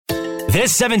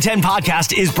This 710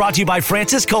 podcast is brought to you by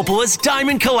Francis Coppola's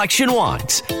Diamond Collection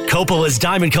Wines. Coppola's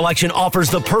Diamond Collection offers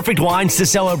the perfect wines to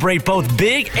celebrate both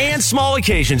big and small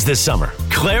occasions this summer.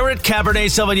 Claret Cabernet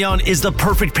Sauvignon is the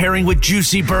perfect pairing with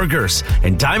juicy burgers.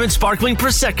 And Diamond Sparkling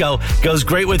Prosecco goes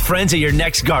great with friends at your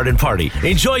next garden party.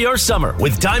 Enjoy your summer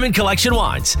with Diamond Collection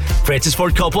Wines. Francis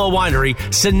Ford Coppola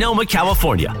Winery, Sonoma,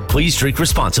 California. Please drink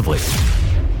responsibly.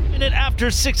 After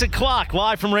 6 o'clock,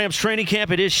 live from Rams training camp,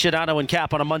 it is Shadano and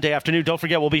Cap on a Monday afternoon. Don't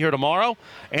forget, we'll be here tomorrow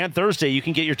and Thursday. You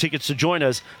can get your tickets to join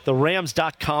us,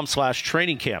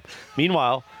 therams.com/training camp.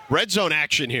 Meanwhile, Red Zone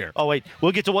action here. Oh, wait.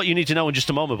 We'll get to what you need to know in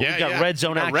just a moment. But we've got Red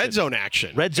Zone action. Red Zone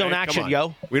action. Red Zone action,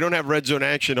 yo. We don't have Red Zone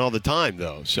action all the time,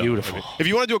 though. So, beautiful. I mean, if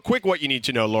you want to do a quick what you need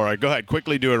to know, Laura, go ahead.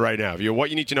 Quickly do it right now. What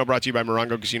you need to know brought to you by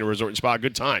Morongo Casino Resort and Spa.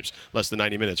 Good times. Less than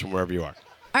 90 minutes from wherever you are.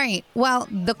 All right. Well,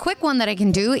 the quick one that I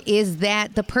can do is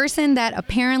that the person that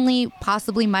apparently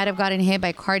possibly might have gotten hit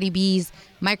by Cardi B's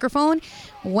microphone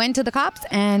went to the cops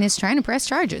and is trying to press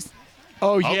charges.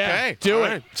 Oh, yeah. Okay. Do it.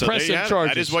 Right. So press some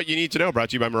charges. That is what you need to know.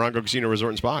 Brought to you by Morongo Casino Resort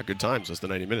and Spa. Good times. Less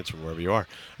than 90 minutes from wherever you are.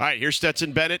 All right. Here's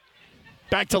Stetson Bennett.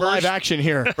 Back to live action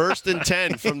here. 1st and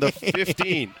 10 from the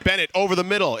 15. Bennett over the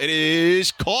middle. It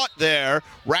is caught there.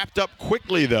 Wrapped up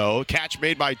quickly, though. Catch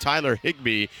made by Tyler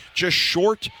Higbee. Just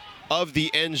short of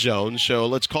the end zone. So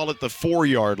let's call it the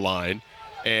 4-yard line.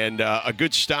 And a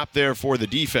good stop there for the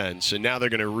defense. And now they're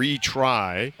going to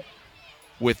retry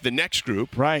with the next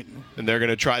group. Right. And they're going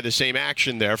to try the same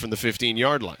action there from the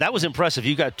 15-yard line. That was impressive.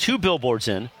 You got 2 billboards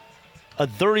in, a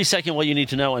 30-second what you need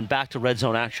to know, and back to Red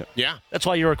Zone action. Yeah. That's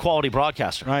why you're a quality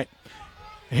broadcaster. Right.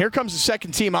 Here comes the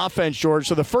second team offense, George.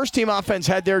 So the first team offense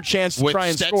had their chance to try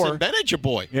and Stetson score. Bennett, your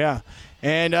boy. Yeah.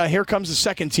 And here comes the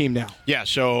second team now. Yeah,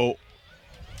 so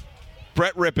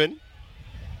Brett Rippon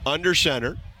under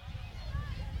center.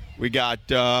 We got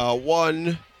 3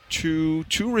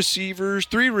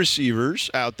 receivers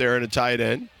out there and a tight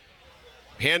end.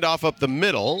 Handoff up the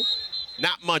middle.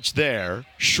 Not much there.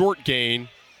 Short gain.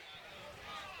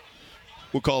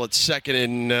 We'll call it 2nd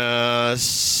and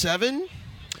 7.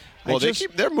 Well,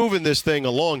 they're moving this thing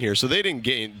along here, so they didn't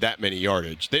gain that many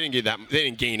yardage. They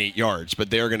didn't gain 8 yards, but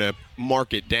they're going to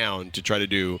mark it down to try to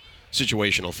do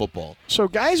situational football. So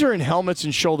guys are in helmets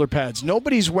and shoulder pads.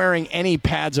 Nobody's wearing any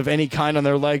pads of any kind on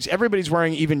their legs. Everybody's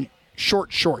wearing even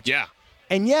short shorts. Yeah.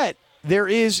 And yet there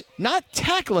is not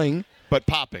tackling, but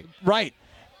popping. Right.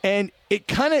 And it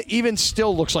kind of even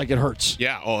still looks like it hurts.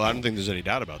 Yeah. Oh, I don't think there's any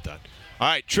doubt about that. All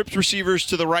right. Trips receivers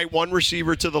to the right, 1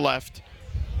 receiver to the left.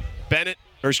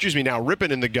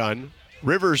 Rippon in the gun.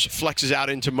 Rivers flexes out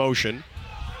into motion.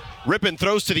 Rippon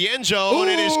throws to the end zone,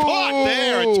 and it is caught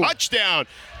there. A touchdown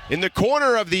in the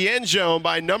corner of the end zone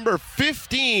by number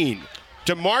 15,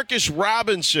 DeMarcus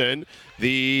Robinson,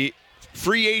 the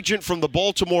free agent from the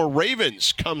Baltimore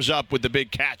Ravens, comes up with the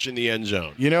big catch in the end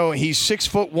zone. You know, he's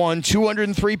 6'1",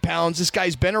 203 pounds. This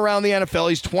guy's been around the NFL.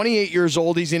 He's 28 years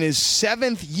old. He's in his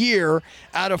 7th year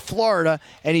out of Florida,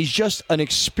 and he's just an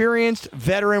experienced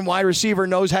veteran wide receiver,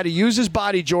 knows how to use his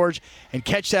body, George, and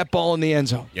catch that ball in the end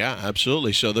zone. Yeah,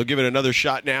 absolutely. So they'll give it another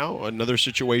shot now, another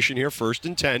situation here, 1st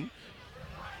and 10.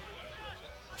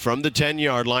 From the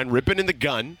 10-yard line, Rippon in the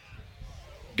gun.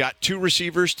 Got 3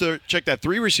 receivers to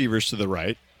the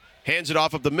right. Hands it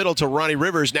off up the middle to Ronnie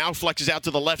Rivers. Now flexes out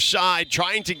to the left side,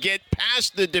 trying to get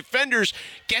past the defenders.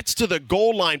 Gets to the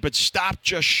goal line, but stopped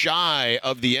just shy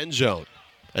of the end zone.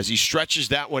 As he stretches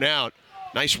that one out.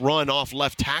 Nice run off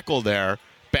left tackle there,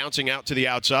 bouncing out to the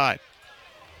outside.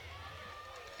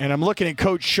 And I'm looking at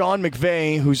Coach Sean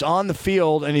McVay, who's on the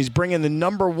field, and he's bringing the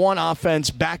number 1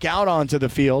 offense back out onto the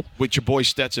field. With your boy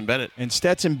Stetson Bennett. And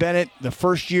Stetson Bennett, the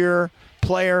first-year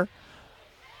player,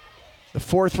 the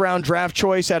 4th-round draft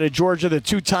choice out of Georgia, the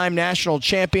 2-time national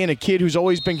champion, a kid who's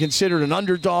always been considered an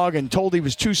underdog and told he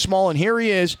was too small. And here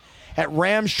he is at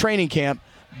Rams training camp,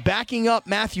 backing up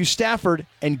Matthew Stafford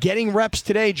and getting reps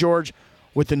today, George,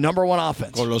 with the number 1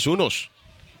 offense. Con los unos.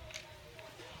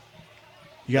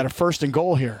 You got a 1st and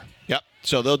goal here. Yep.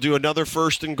 So they'll do another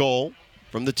 1st and goal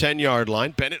from the 10-yard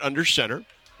line. Bennett under center.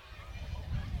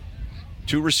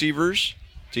 2 receivers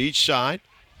to each side.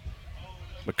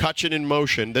 McCutcheon in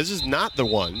motion. This is not the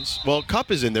ones. Well, Kupp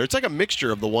is in there. It's like a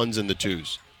mixture of the 1s and the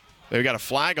 2s. They've got a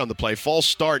flag on the play. False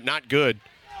start, not good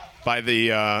by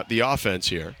the offense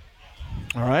here.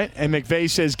 All right. And McVay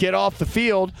says get off the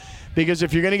field because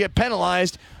if you're going to get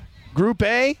penalized, Group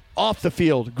A, off the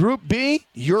field. Group B,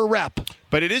 your rep.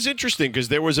 But it is interesting because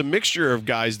there was a mixture of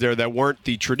guys there that weren't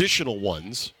the traditional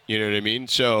ones. You know what I mean?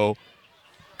 So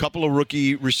a couple of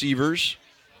rookie receivers,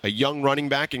 a young running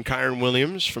back in Kyron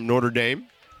Williams from Notre Dame,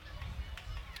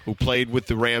 who played with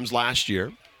the Rams last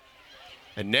year.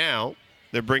 And now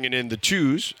They're bringing in the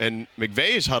twos, and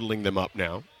McVay is huddling them up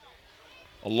now,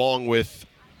 along with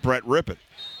Brett Rippon.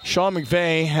 Sean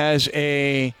McVay has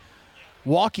a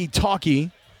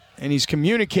walkie-talkie, and he's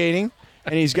communicating,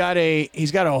 and he's got a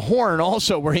horn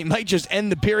also where he might just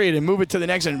end the period and move it to the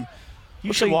next. And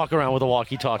You should walk around with a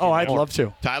walkie-talkie. oh, I'd love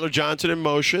to. Tyler Johnson in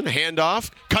motion, handoff,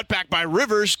 cut back by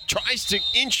Rivers, tries to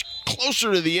inch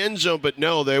closer to the end zone, but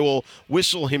no, they will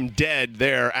whistle him dead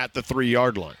there at the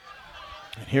 3-yard line.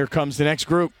 And here comes the next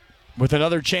group with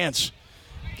another chance.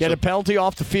 Get a penalty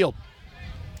off the field.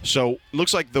 So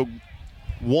looks like the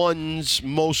ones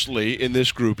mostly in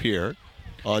this group here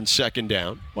on second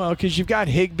down. Well, because you've got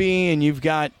Higbee and you've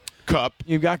got Kupp.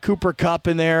 You've got Cooper Kupp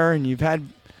in there, and you've had,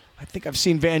 I think I've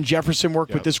seen Van Jefferson work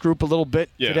with this group a little bit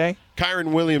today.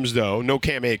 Kyron Williams, though, no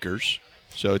Cam Akers.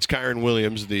 So it's Kyron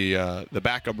Williams, the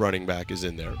backup running back, is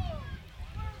in there.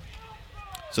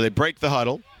 So they break the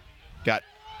huddle. Got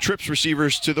trips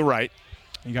receivers to the right.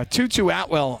 You got Tutu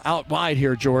Atwell out wide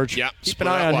here, George. Yeah, keep split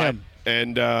an eye out on wide. him.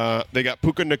 And they got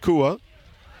Puka Nacua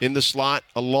in the slot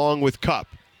along with Kupp.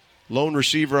 Lone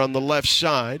receiver on the left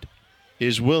side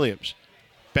is Williams.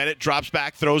 Bennett drops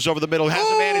back, throws over the middle, has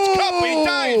a man. It's Kupp. He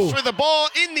dives for the ball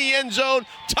in the end zone.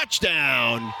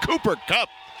 Touchdown, Cooper Kupp.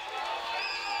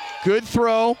 Good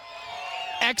throw.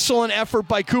 Excellent effort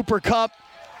by Cooper Kupp.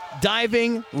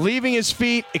 Diving, leaving his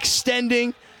feet,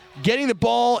 extending, getting the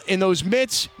ball in those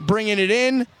mitts, bringing it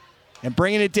in, and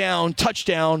bringing it down.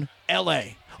 Touchdown,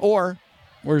 L.A. Or,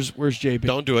 where's JB?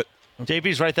 Don't do it.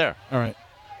 JB's right there. All right.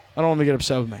 I don't want him to get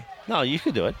upset with me. No, you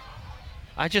could do it.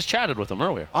 I just chatted with him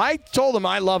earlier. I told him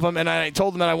I love him, and I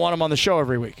told him that I want him on the show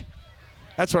every week.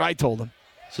 That's what I told him.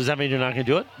 So does that mean you're not going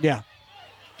to do it? Yeah.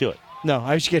 Do it. No,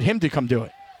 I should get him to come do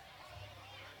it.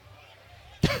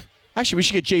 Actually, we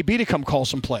should get JB to come call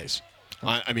some plays.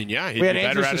 I mean, yeah. He'd We had be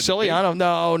Andrew better at it than me. Siciliano.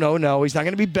 No. He's not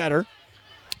going to be better.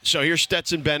 So here's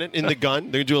Stetson Bennett in the gun.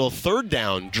 They're going to do a little third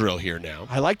down drill here now.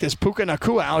 I like this. Puka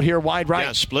Nacua out here wide right.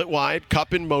 Yeah, split wide.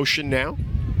 Kupp in motion now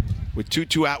with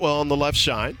Tutu Atwell on the left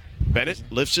side. Bennett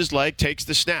lifts his leg, takes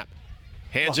the snap.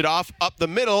 Hands it off up the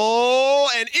middle,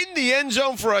 and in the end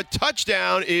zone for a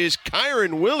touchdown is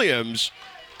Kyron Williams,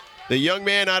 the young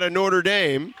man out of Notre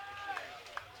Dame.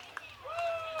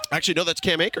 Actually, no, that's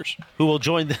Cam Akers. Who will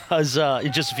join us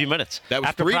in just a few minutes. That was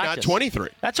after 3, practice. not 23.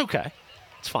 That's okay.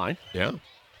 It's fine. Yeah.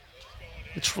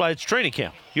 It's training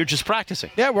camp. You're just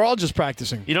practicing. Yeah, we're all just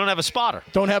practicing. You don't have a spotter.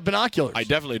 Don't have binoculars. I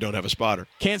definitely don't have a spotter.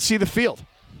 Can't see the field.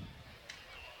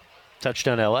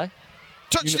 Touchdown, LA.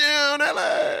 Touchdown,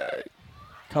 LA!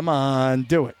 Come on,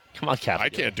 do it. Come on, Cap. I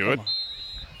can't do it.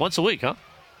 Once a week, huh?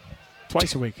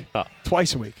 Twice a week. Oh.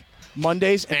 Twice a week.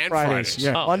 Mondays and Fridays.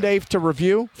 Yeah. Oh. Monday to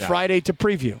review, Friday to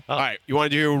preview. All right, you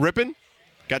want to do Rippon?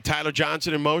 Got Tyler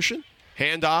Johnson in motion.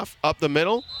 Handoff up the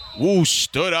middle. Woo,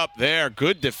 stood up there.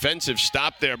 Good defensive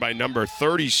stop there by number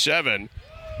 37.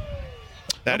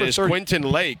 That Number is 30. Quentin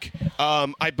Lake.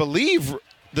 I believe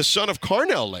the son of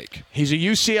Carnell Lake. He's a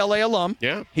UCLA alum.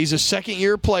 Yeah. He's a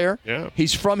second-year player. Yeah.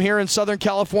 He's from here in Southern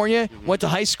California. Went to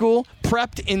high school.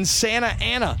 Prepped in Santa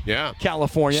Ana,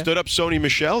 California. Stood up Sony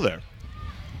Michel there.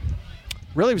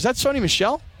 Really? Was that Sony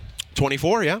Michel?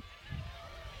 24, yeah.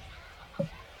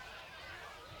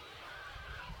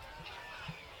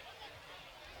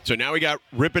 So now we got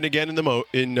Rippon again in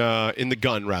the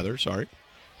gun, rather. Sorry.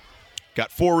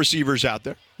 Got 4 receivers out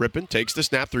there. Rippon takes the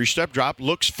snap, 3-step drop,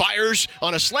 looks, fires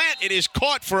on a slant. It is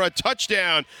caught for a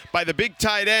touchdown by the big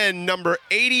tight end, number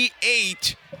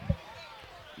 88.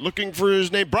 Looking for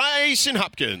his name, Bryson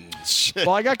Hopkins. Well,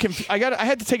 I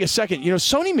had to take a second. You know,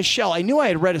 Sony Michel, I knew I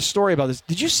had read a story about this.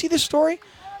 Did you see this story?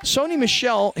 Sony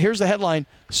Michel, here's the headline.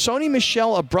 Sony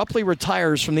Michel abruptly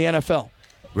retires from the NFL.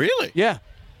 Really? Yeah.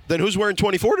 Then who's wearing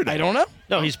 24 today? I don't know.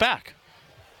 No, he's back.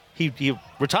 He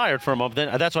retired for a moment.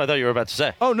 Then that's what I thought you were about to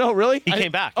say. Oh, no, really? He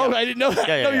came back. Oh, Yeah. I didn't know that.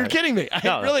 Yeah, no, yeah. you're kidding me.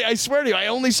 I swear to you, I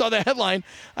only saw the headline.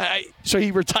 So he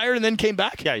retired and then came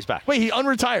back? Yeah, he's back. Wait, he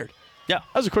unretired? Yeah.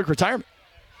 That was a quick retirement.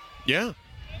 Yeah.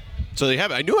 So they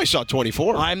have. I knew I saw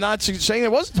 24. I'm not saying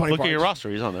it wasn't 24. Look at your roster.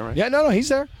 He's on there, right? Yeah, no, he's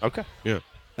there. Okay. Yeah.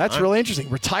 That's really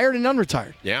interesting. Retired and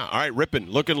unretired. Yeah. All right.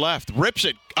 Rippon looking left. Rips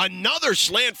it. Another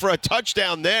slant for a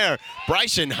touchdown there.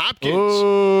 Bryson Hopkins.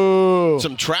 Ooh.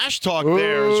 Some trash talk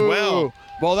there as well.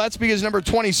 Well, that's because number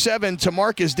 27,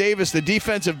 Tamarcus Davis, the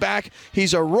defensive back,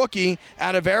 he's a rookie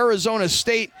out of Arizona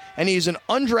State, and he's an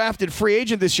undrafted free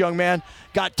agent, this young man,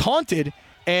 got taunted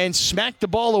and smacked the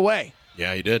ball away.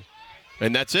 Yeah, he did.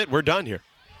 And that's it. We're done here.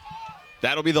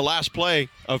 That'll be the last play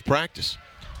of practice.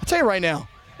 I'll tell you right now,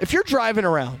 if you're driving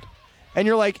around and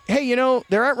you're like, hey, you know,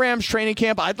 they're at Rams training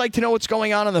camp, I'd like to know what's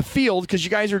going on the field because you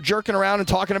guys are jerking around and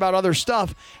talking about other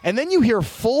stuff, and then you hear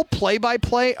full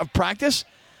play-by-play of practice,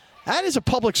 That is a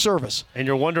public service. And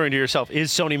you're wondering to yourself, is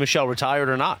Sony Michel retired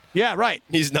or not? Yeah, right.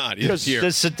 He's not. He's here.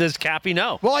 Does Cappy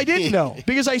know? Well, I didn't know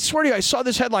because I swear to you, I saw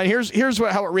this headline. Here's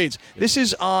how it reads. This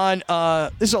is on.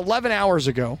 This is 11 hours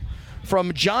ago,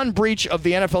 from John Breach of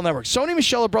the NFL Network. Sony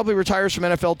Michel abruptly retires from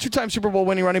NFL. Two-time Super Bowl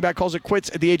winning running back calls it quits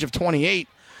at the age of 28.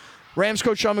 Rams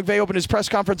coach Sean McVay opened his press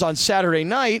conference on Saturday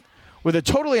night with a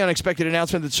totally unexpected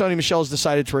announcement that Sony Michel has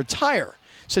decided to retire.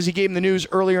 Says he gave him the news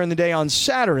earlier in the day on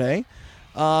Saturday.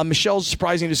 Michel's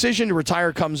surprising decision to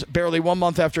retire comes barely 1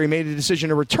 month after he made a decision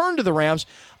to return to the Rams.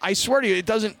 I swear to you, it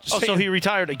doesn't. So he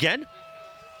retired again?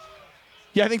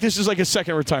 Yeah, I think this is like a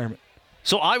second retirement.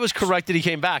 So I was correct that he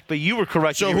came back, but you were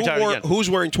correct that he retired again. Who's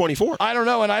wearing 24? I don't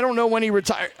know, and I don't know when he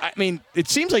retired. I mean, it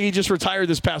seems like he just retired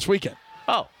this past weekend.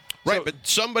 Oh. Right, but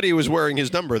somebody was wearing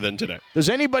his number then today. Does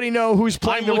anybody know who's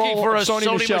playing the role of Sony Michel?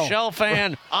 I'm looking for a Sony Michel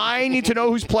fan. I need to know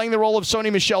who's playing the role of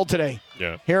Sony Michel today.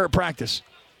 Yeah. Here at practice.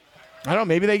 I don't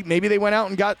know. Maybe they went out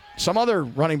and got some other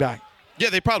running back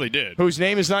Yeah, they probably did. whose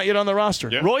name is not yet on the roster.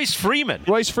 Yeah. Royce Freeman.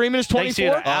 Royce Freeman is 24.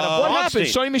 What happened?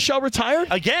 Sony Michel retired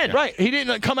again. Right. He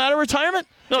didn't come out of retirement.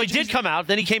 No, he did come out.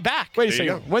 Then he came back. Wait a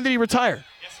second. When did he retire?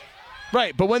 Yes, sir.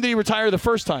 Right, but when did he retire the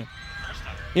first time?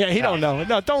 Yeah, he don't know.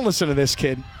 No, don't listen to this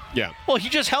kid. Yeah. Well, he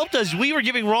just helped us. We were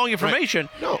giving wrong information.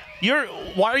 Right. No.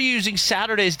 Why are you using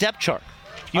Saturday's depth chart?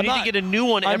 You need to get a new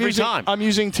one every time. I'm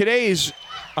using today's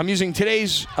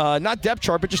not depth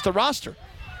chart, but just the roster.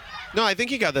 No, I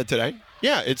think he got that today.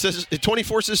 Yeah, it says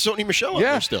 24 says Sony Michel up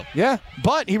there still. Yeah,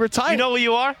 but he retired. You know who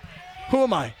you are? Who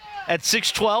am I? At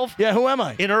 6'12"? Yeah, who am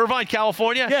I? In Irvine,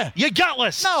 California? Yeah. You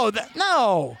gutless.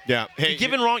 No. Yeah. Hey, You're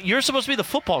giving wrong. You're supposed to be the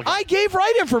football guy. I gave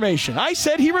right information. I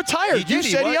said he retired. You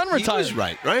said he unretired. He was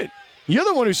right. You're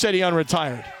the one who said he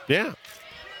unretired. Yeah.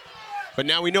 But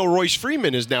now we know Royce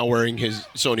Freeman is now wearing his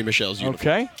Sony Michel's uniform.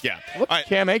 Okay. Yeah. Look, All right.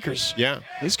 Cam Akers. Yeah.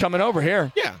 He's coming over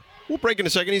here. Yeah. We'll break in a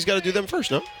second. He's got to do them first,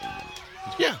 no?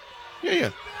 Yeah.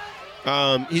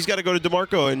 He's got to go to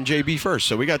DeMarco and JB first,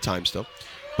 so we got time still.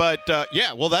 But,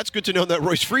 well, that's good to know that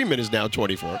Royce Freeman is now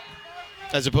 24,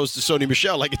 as opposed to Sony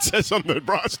Michel, like it says on the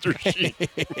roster sheet.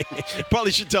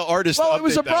 Probably should tell artists Well, to it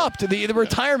was update abrupt. The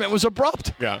retirement was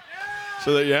abrupt. Yeah.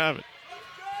 So there you have it.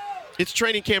 It's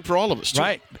training camp for all of us, too.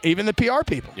 Right. Even the PR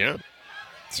people. Yeah.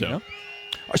 So, You know?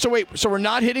 So wait, so we're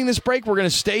not hitting this break? We're going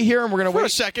to stay here and we're going to for wait a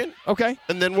second. Okay.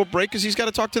 And then we'll break because he's got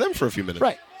to talk to them for a few minutes.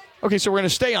 Right. Okay, so we're going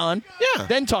to stay on. Yeah.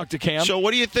 Then talk to Cam. So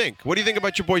what do you think? What do you think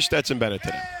about your boy Stetson Bennett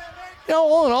today? You know,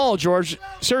 all in all, George,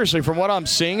 seriously, from what I'm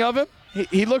seeing of him,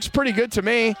 he looks pretty good to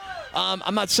me.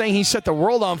 I'm not saying he set the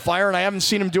world on fire, and I haven't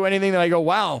seen him do anything that I go,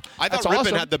 wow, I thought that's Rippon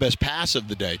awesome. had the best pass of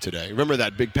the day today. Remember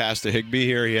that big pass to Higbee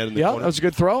here he had in the corner? That was a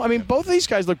good throw. I mean, both of these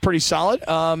guys look pretty solid.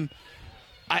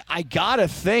 I got to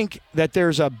think that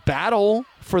there's a battle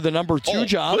for the number 2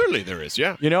 job. Clearly there is,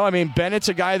 yeah. You know, I mean, Bennett's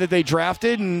a guy that they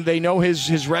drafted, and they know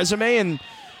his resume, and,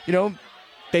 you know,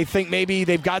 they think maybe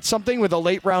they've got something with a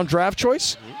late-round draft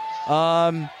choice.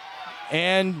 And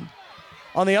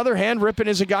on the other hand, Rippon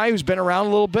is a guy who's been around a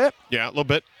little bit. Yeah, a little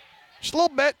bit. Just a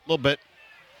little bit. A little bit.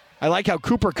 I like how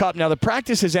Cooper Kupp, now the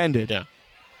practice has ended. Yeah.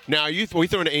 Now, are we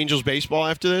throwing Angels baseball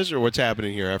after this, or what's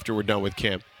happening here after we're done with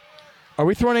camp? Are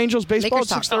we throwing Angels baseball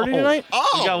Lakers at talk. 6:30 tonight?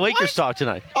 Oh, We got Lakers what? talk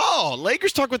tonight. Oh,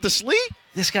 Lakers talk with the Slee?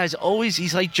 This guy's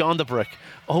he's like John the Brick,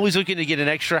 always looking to get an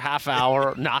extra half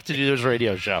hour not to do his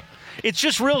radio show. It's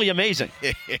just really amazing.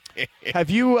 Have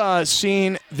you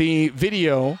seen the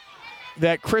video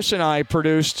that Chris and I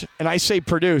produced? And I say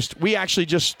produced. We actually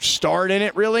just starred in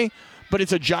it, really. But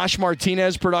it's a Josh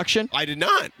Martinez production. I did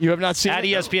not. You have not seen At it?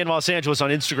 ESPN Los Angeles on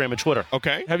Instagram and Twitter.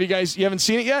 Okay. You haven't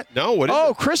seen it yet? No, what is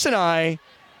Oh, it? Chris and I,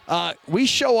 we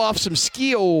show off some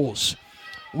skills.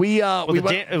 We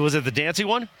Was it the dancing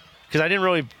one? Because I didn't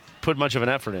really put much of an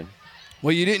effort in.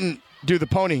 Well, you didn't do the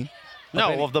pony. No,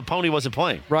 well, the pony wasn't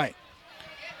playing. Right.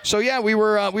 So yeah, we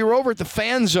were over at the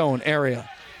fan zone area,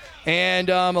 and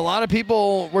a lot of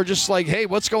people were just like, "Hey,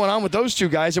 what's going on with those two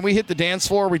guys?" And we hit the dance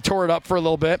floor. We tore it up for a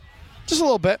little bit, just a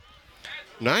little bit.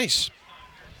 Nice.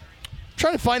 I'm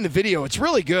trying to find the video. It's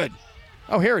really good.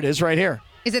 Oh, here it is, right here.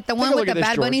 Is it the Take one a with look the at this,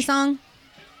 Bad Bunny George. song?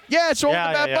 Yeah, it's all Yeah,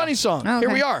 the Bad yeah. Bunny song. Oh, Here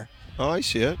okay. we are. Oh, I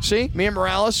see it. See, me and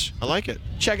Morales I like it.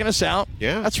 checking us out.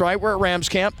 Yeah. That's right. We're at Rams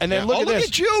camp, and then Yeah. look oh, at this. Look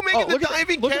at you making the look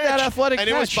diving look catch. at that athletic and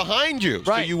catch. it was behind you.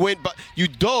 Right. So you went, you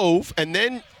dove, and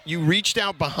then you reached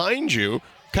out behind you,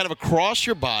 kind of across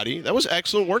your body. That was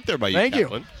excellent work there by you, Thank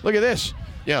Kaplan. you. Look at this.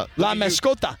 Yeah. La Look at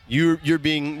mascota. you.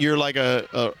 You're like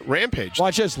a rampage.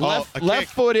 Watch this. Oh, a kick.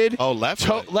 Left-footed. Oh,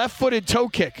 left-footed. Left-footed toe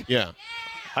kick. Yeah.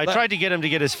 I tried to get him to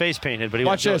get his face painted, but he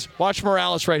Watch wouldn't do this. Watch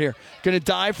Morales right here. Going to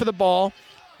dive for the ball.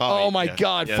 Oh, my yeah.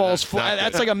 God, Yeah, falls not flat. good.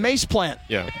 That's like a mace plant.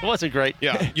 Yeah. It wasn't great.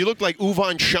 Yeah. You look like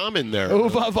Uvan Shaman there.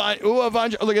 Look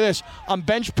at this. I'm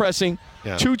bench pressing,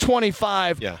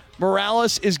 225. Yeah.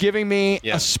 Morales is giving me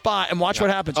Yeah. a spot, and watch what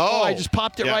happens. Oh, I just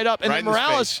popped it yeah. right up. And Right then in his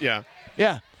Morales. face. Yeah.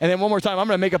 Yeah. And then one more time, I'm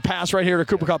going to make a pass right here to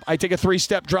Cooper Kupp. I take a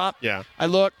 3-step drop. Yeah. I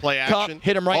look. Play Kupp, action.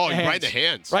 hit him right in the hands. Right in the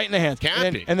hands. Right in the hands.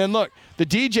 Cappy. And then look, the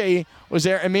DJ was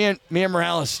there, and me and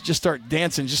Morales just start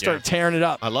dancing, just start tearing it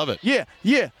up. I love it. Yeah.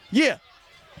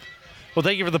 Well,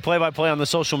 thank you for the play-by-play on the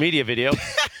social media video,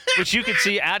 which you can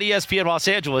see at ESPN Los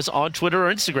Angeles on Twitter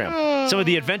or Instagram. Some of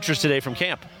the adventures today from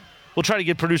camp. We'll try to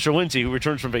get producer Lindsay, who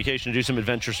returns from vacation, to do some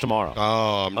adventures tomorrow.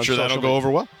 Oh, I'm on sure that'll social go media.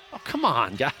 over well. Oh, come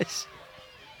on, guys.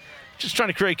 Just trying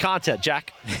to create content,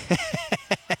 Jack.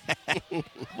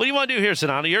 What do you want to do here,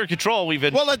 Sonata? You're in control.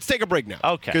 Well, let's take a break now.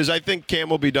 Okay. Because I think Cam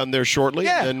will be done there shortly.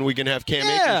 Yeah. And then we can have Cam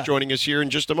Yeah. Akers joining us here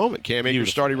in just a moment. Cam Akers,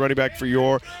 Beautiful. starting running back for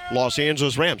your Los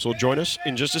Angeles Rams, will join us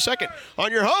in just a second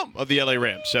on your home of the LA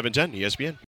Rams, 710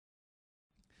 ESPN.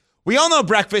 We all know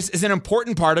breakfast is an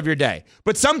important part of your day,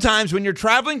 but sometimes when you're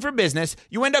traveling for business,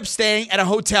 you end up staying at a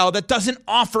hotel that doesn't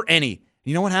offer any.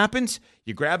 You know what happens?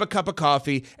 You grab a cup of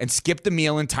coffee and skip the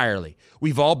meal entirely.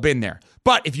 We've all been there.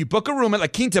 But if you book a room at La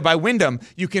Quinta by Wyndham,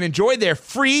 you can enjoy their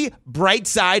free Bright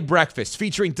Side breakfast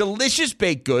featuring delicious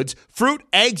baked goods, fruit,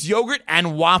 eggs, yogurt,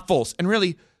 and waffles. And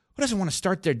really, who doesn't want to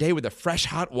start their day with a fresh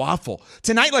hot waffle?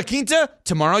 Tonight, La Quinta,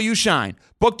 tomorrow you shine.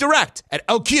 Book direct at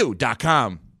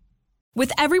lq.com.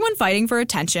 With everyone fighting for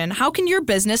attention, how can your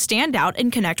business stand out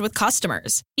and connect with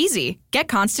customers? Easy. Get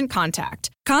Constant Contact.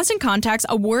 Constant Contact's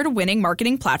award-winning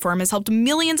marketing platform has helped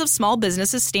millions of small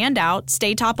businesses stand out,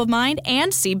 stay top of mind,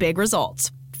 and see big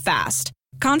results fast.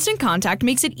 Constant Contact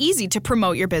makes it easy to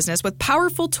promote your business with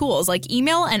powerful tools like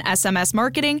email and SMS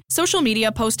marketing, social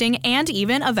media posting, and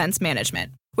even events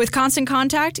management. With Constant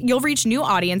Contact, you'll reach new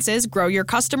audiences, grow your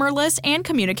customer list, and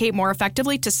communicate more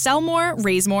effectively to sell more,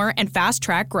 raise more, and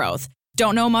fast-track growth.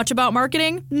 Don't know much about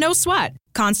marketing? No sweat.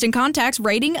 Constant Contact's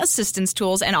writing assistance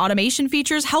tools and automation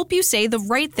features help you say the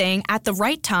right thing at the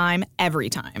right time, every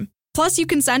time. Plus, you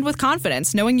can send with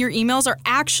confidence, knowing your emails are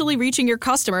actually reaching your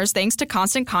customers thanks to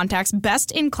Constant Contact's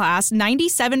best-in-class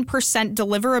 97%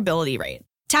 deliverability rate.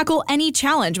 Tackle any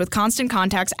challenge with Constant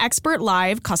Contact's expert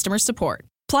live customer support.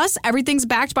 Plus, everything's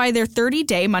backed by their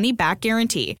 30-day money-back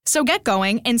guarantee. So get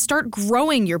going and start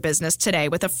growing your business today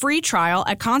with a free trial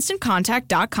at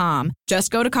ConstantContact.com.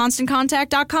 Just go to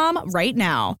ConstantContact.com right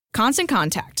now. Constant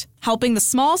Contact, helping the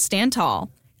small stand tall.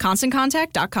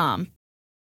 ConstantContact.com.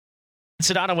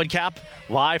 Sedano and Cap,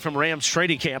 live from Rams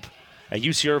training camp at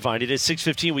UC Irvine. It is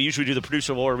 6:15. We usually do the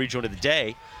producer Laura rejoin of the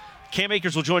day. Cam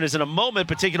Akers will join us in a moment,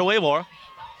 but take it away, Laura.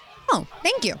 Oh,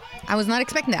 thank you. I was not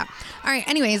expecting that. All right,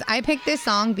 anyways, I picked this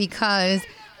song because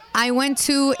I went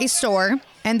to a store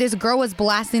and this girl was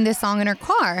blasting this song in her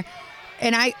car.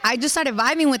 And I just started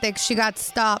vibing with it. She got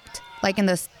stopped like in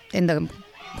the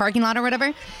parking lot or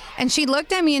whatever. And she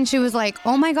looked at me and she was like,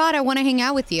 "Oh my God, I want to hang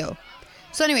out with you."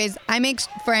 So anyways, I make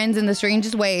friends in the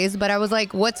strangest ways, but I was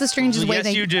like, what's the strangest way?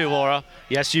 Yes, you do, Laura.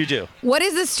 Yes, you do. What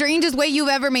is the strangest way you've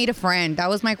ever made a friend? That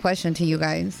was my question to you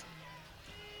guys.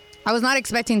 I was not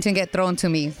expecting to get thrown to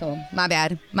me, so my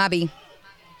bad. My B.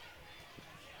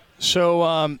 So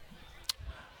I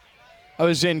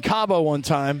was in Cabo one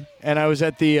time, and I was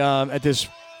at the at this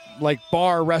like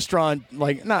bar restaurant,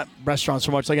 like not restaurant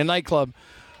so much, like a nightclub.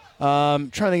 Trying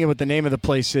to think of what the name of the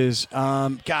place is.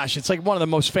 Gosh, it's like one of the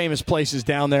most famous places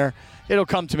down there. It'll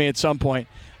come to me at some point.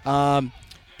 And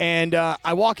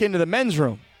I walk into the men's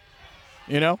room,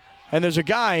 and there's a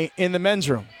guy in the men's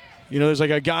room. There's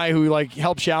like a guy who like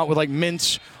helps you out with like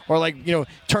mints or like,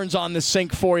 turns on the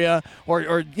sink for you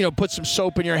or puts some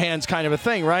soap in your hands kind of a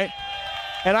thing, right?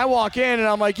 And I walk in and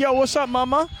I'm like, "Yo, what's up,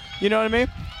 mama?" You know what I mean?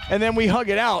 And then we hug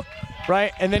it out,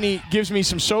 right? And then he gives me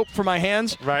some soap for my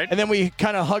hands. Right. And then we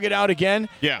kind of hug it out again.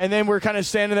 Yeah. And then we're kind of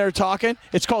standing there talking.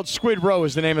 It's called Squid Row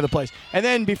is the name of the place. And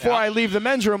then before I leave the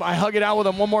men's room, I hug it out with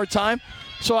him one more time.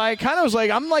 So I kind of was like,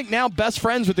 I'm like now best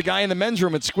friends with the guy in the men's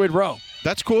room at Squid Row.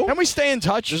 That's cool. And we stay in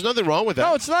touch. There's nothing wrong with that.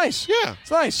 No, it's nice. Yeah. It's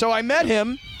nice. So I met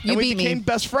him, You and we beat me. became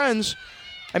best friends.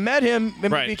 I met him,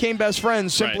 and Right. we became best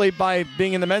friends simply by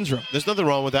being in the men's room. There's nothing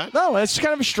wrong with that. No, it's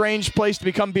kind of a strange place to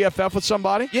become BFF with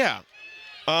somebody. Yeah.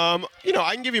 I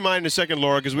can give you mine in a second,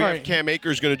 Laura, because we All have right. Cam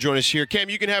Akers going to join us here. Cam,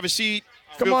 you can have a seat.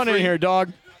 Come Feel on in free. here,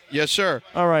 dog. Yes, sir.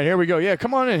 All right, here we go. Yeah,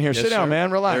 come on in here. Yes, Sit down, sir.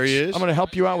 man. Relax. There he is. I'm going to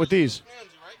help you out with these.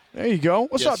 There you go.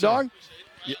 What's Yes, up, sir. dog?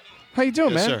 Yeah. How you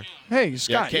doing, Yes, man? sir. Hey,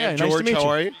 Scott. Cam, nice George, to meet how you.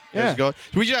 are you? Yeah. How's it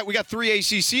going? We got 3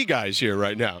 ACC guys here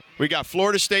right now. We got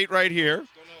Florida State right here.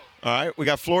 All right, we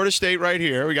got Florida State right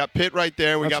here. We got Pitt right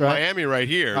there. We That's got right. Miami right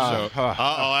here.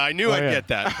 I knew I'd get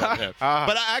that from him.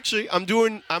 But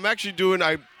I'm actually doing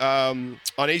on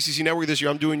ACC Network this year.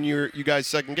 I'm doing you guys'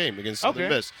 second game against Southern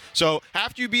Miss. So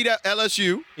after you beat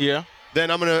LSU,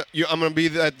 then I'm gonna be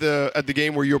at the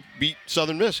game where you'll beat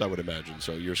Southern Miss. I would imagine.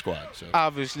 So your squad. So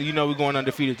obviously, we're going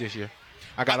undefeated this year.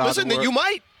 I got listen. You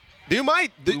might. You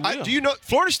might. will. Do you know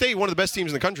Florida State, one of the best teams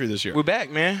in the country this year? We're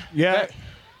back, man. Yeah.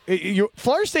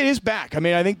 Florida State is back. I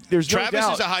mean, I think there's Travis no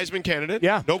doubt. is a Heisman candidate.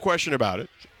 Yeah. No question about it.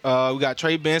 We got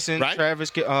Trey Benson, Right. Travis.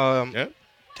 Yeah.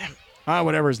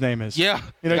 Whatever his name is. Yeah.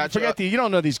 You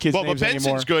don't know these kids' Well, but names Benson's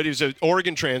anymore. good. He's an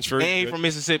Oregon transfer. And he from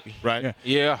Mississippi. Right.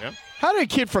 Yeah. How did a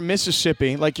kid from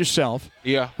Mississippi, like yourself,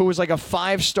 Yeah. who was like a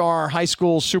 5-star high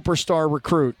school superstar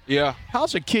recruit, Yeah.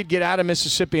 how's a kid get out of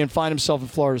Mississippi and find himself at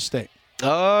Florida State?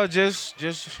 Just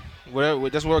whatever.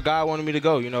 That's where God wanted me to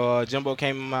go. Jimbo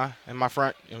came in my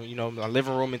front, my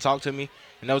living room and talked to me,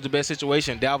 and that was the best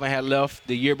situation. Dalvin had left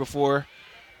the year before,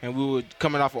 and we were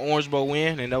coming off an Orange Bowl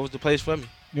win, and that was the place for me.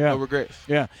 Yeah. No regrets.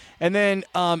 Yeah. And then,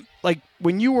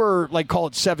 when you were, call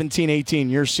it 17, 18,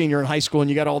 you're a senior in high school and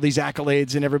you got all these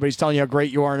accolades and everybody's telling you how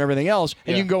great you are and everything else,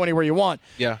 and you can go anywhere you want.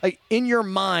 Yeah. In your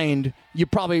mind, you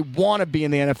probably want to be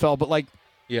in the NFL, but,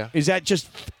 Yeah. is that just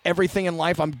everything in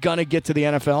life? I'm going to get to the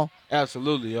NFL?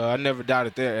 Absolutely. I never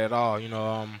doubted that at all.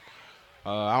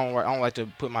 I don't like to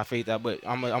put my faith out, but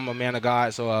I'm a man of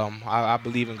God, so I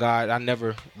believe in God. I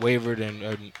never wavered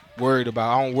and worried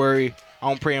about. I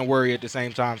don't pray and worry at the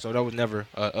same time, so that was never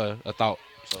a thought.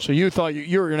 So you thought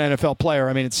you were an NFL player.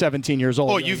 I mean, at 17 years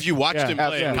old. Oh, you watched him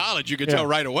play in college. You could tell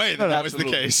right away that was the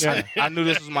case. Yeah. I knew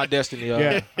this was my destiny.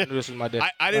 I knew this was my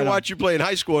destiny. I didn't watch you play in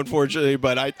high school, unfortunately,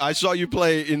 but I saw you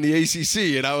play in the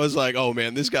ACC, and I was like, oh,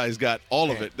 man, this guy's got all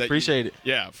of it. Appreciate it.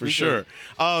 Yeah, for sure.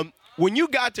 When you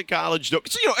got to college, so,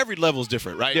 every level is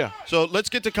different, right? Yeah. So let's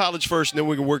get to college first, and then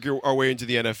we can work our way into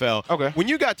the NFL. Okay. When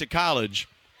you got to college,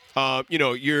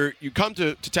 you come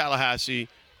to Tallahassee,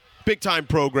 big-time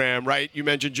program, right? You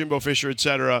mentioned Jimbo Fisher, et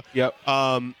cetera. Yep.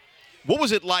 What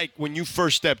was it like when you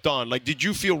first stepped on? Did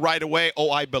you feel right away,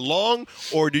 oh, I belong?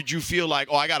 Or did you feel like,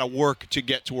 oh, I got to work to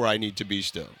get to where I need to be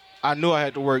still? I knew I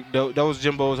had to work. That was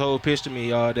Jimbo's whole pitch to me,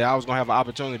 that I was going to have an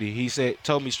opportunity. He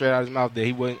told me straight out of his mouth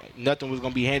that nothing was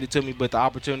going to be handed to me, but the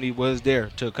opportunity was there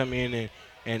to come in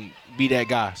and be that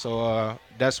guy. So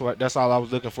that's all I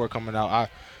was looking for coming out.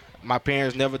 My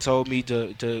parents never told me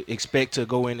to expect to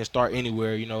go in and start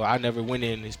anywhere. I never went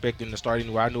in expecting to start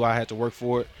anywhere. I knew I had to work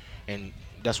for it, and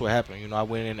that's what happened. I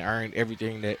went in and earned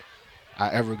everything that I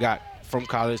ever got from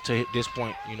college to this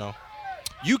point.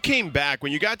 You came back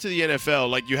when you got to the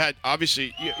NFL. You had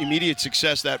obviously immediate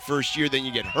success that first year. Then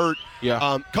you get hurt.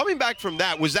 Yeah. Coming back from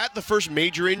that, was that the first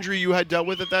major injury you had dealt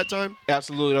with at that time?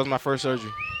 Absolutely, that was my first surgery.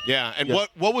 Yeah. And Yeah.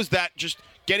 what was that? Just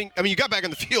getting. I mean, you got back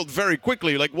on the field very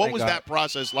quickly. What Thank was God. that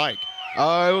process like?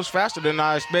 It was faster than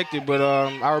I expected, but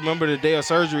I remember the day of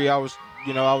surgery. I was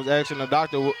asking the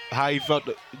doctor how he felt.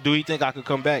 Do he think I could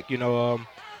come back?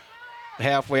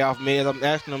 Halfway off meds, I'm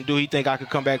asking him, do he think I could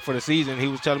come back for the season? He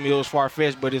was telling me it was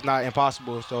far-fetched, but it's not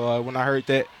impossible. So when I heard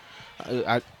that,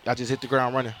 I just hit the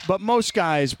ground running. But most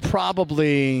guys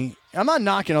probably, I'm not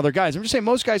knocking other guys. I'm just saying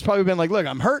most guys probably been like, look,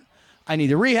 I'm hurt. I need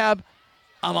to rehab.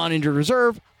 I'm on injured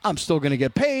reserve. I'm still going to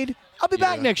get paid. I'll be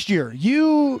back next year.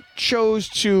 You chose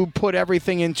to put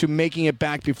everything into making it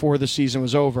back before the season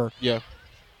was over. Yeah.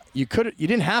 You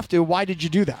didn't have to. Why did you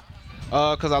do that?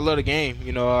 Because I love the game.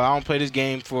 I don't play this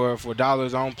game for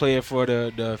dollars. I don't play it for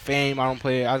the fame. I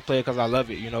play it because I love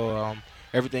it.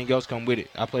 Everything else come with it.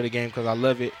 I play the game because I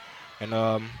love it, and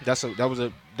that was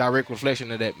a direct reflection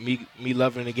of that. Me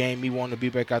loving the game, me wanting to be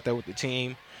back out there with the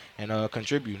team and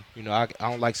contribute. I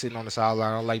don't like sitting on the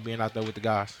sideline. I don't like being out there with the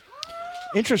guys.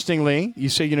 Interestingly, you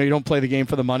say, you don't play the game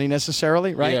for the money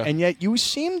necessarily, right? Yeah. And yet you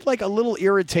seemed like a little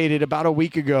irritated about a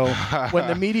week ago when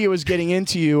the media was getting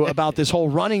into you about this whole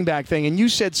running back thing. And you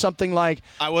said something like,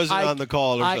 I wasn't on the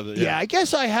call or something. Yeah, I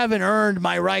guess I haven't earned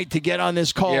my right to get on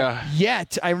this call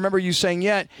yet. I remember you saying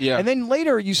yet. Yeah. And then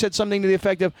later you said something to the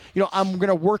effect of, I'm going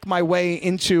to work my way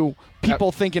into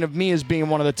people thinking of me as being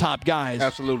one of the top guys.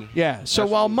 Absolutely. Yeah. So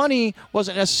while money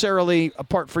wasn't necessarily a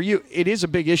part for you, it is a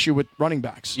big issue with running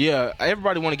backs. Yeah,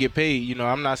 everybody want to get paid.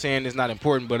 I'm not saying it's not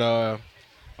important, but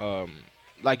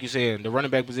like you said, the running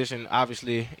back position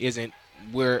obviously isn't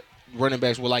where running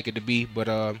backs would like it to be.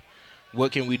 But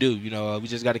what can we do? We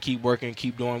just got to keep working,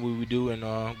 keep doing what we do, and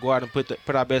go out and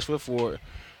put our best foot forward.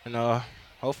 And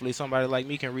hopefully somebody like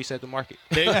me can reset the market.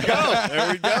 There you go.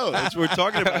 There we go. That's what we're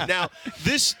talking about. Now,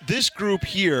 this group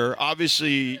here,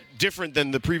 obviously different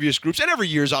than the previous groups. And every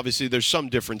year, obviously, there's some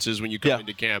differences when you come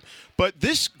into camp. But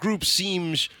this group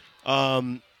seems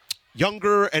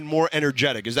younger and more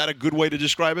energetic. Is that a good way to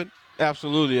describe it?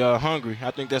 Absolutely, hungry.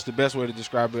 I think that's the best way to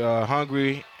describe it.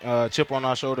 Hungry, chip on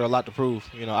our shoulder, a lot to prove.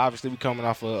 Obviously we coming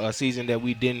off a season that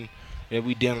we didn't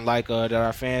like, that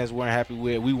our fans weren't happy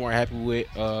with, we weren't happy with.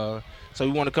 So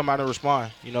we want to come out and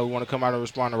respond. We want to come out and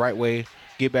respond the right way,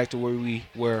 get back to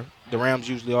where the Rams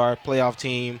usually are, playoff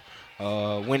team,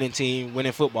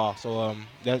 winning football. So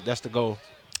that's the goal.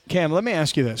 Cam, let me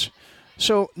ask you this.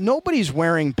 So nobody's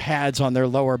wearing pads on their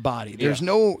lower body. There's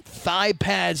no thigh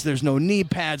pads. There's no knee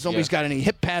pads. Nobody's got any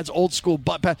hip pads, old school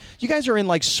butt pads. You guys are in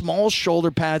like small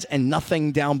shoulder pads and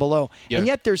nothing down below. Yeah. And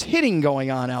yet there's hitting going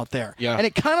on out there. Yeah. And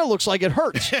it kind of looks like it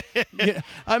hurts.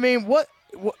 I mean,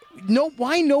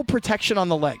 why no protection on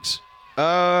the legs?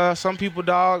 Some people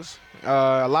dogs.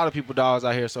 A lot of people dogs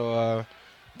out here. So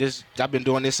I've been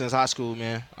doing this since high school,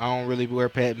 man. I don't really wear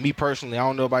pads. Me personally, I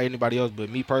don't know about anybody else, but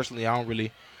me personally, I don't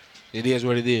really. It is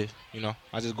what it is,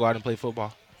 I just go out and play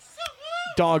football.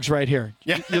 Dogs right here.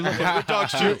 Yeah, we're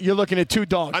dogs too. You're looking at two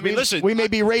dogs. I mean, listen. We may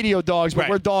be radio dogs, but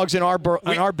we're dogs in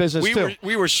our business too.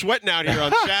 We were sweating out here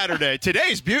on Saturday.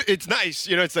 Today's beautiful. It's nice.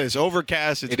 It's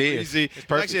overcast. It's breezy. It's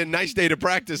actually a nice day to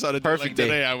practice on a day like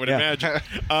today, I would imagine.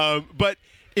 But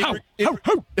you're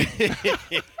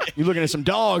looking at some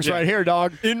dogs right here,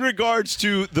 dog. In regards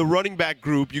to the running back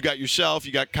group, you got yourself,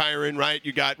 you got Kyron, right?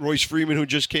 You got Royce Freeman, who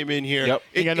just came in here. Yep.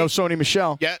 You got no Sony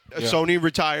Michel. Yeah, Sony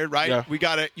retired, right? Yeah.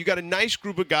 You got a nice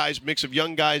group of guys, mix of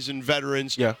young guys and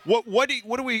veterans. Yeah. What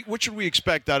should we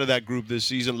expect out of that group this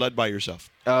season, led by yourself?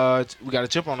 We got a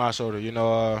chip on our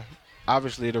shoulder.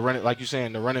 Obviously the running, like you're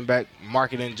saying, the running back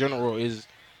market in general is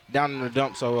down in the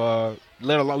dump. So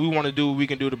let alone we want to do what we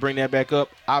can do to bring that back up.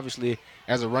 Obviously,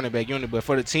 as a running back unit, but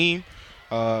for the team,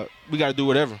 we got to do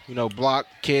whatever. Block,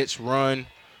 catch, run,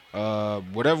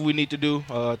 whatever we need to do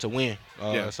to win.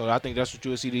 So I think that's what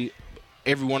you'll see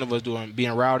every one of us doing,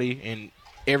 being rowdy in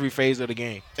every phase of the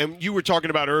game. And you were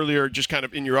talking about earlier, just kind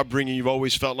of in your upbringing, you've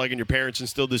always felt like, and your parents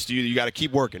instilled this to you, that you got to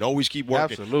keep working, always keep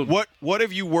working. Absolutely. What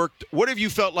have you worked? What have you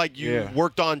felt like you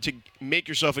worked on to make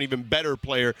yourself an even better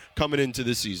player coming into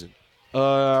this season?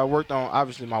 I worked on,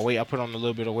 obviously, my weight. I put on a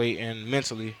little bit of weight, and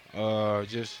mentally,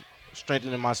 just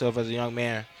strengthening myself as a young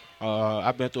man.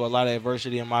 I've been through a lot of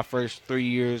adversity in my first 3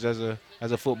 years as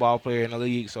a football player in the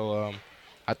league. So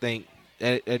I think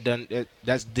that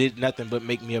did nothing but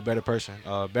make me a better person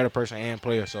and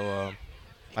player. So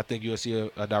I think you'll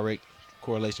see a direct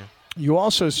correlation. You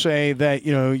also say that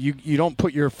you don't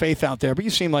put your faith out there, but you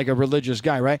seem like a religious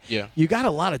guy, right? Yeah. You got a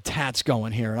lot of tats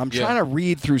going here. I'm trying to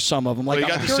read through some of them. Like, you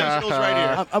got the Sentinels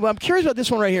right here. I'm curious about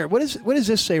this one right here. What does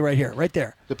this say right here? Right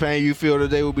there. The pain you feel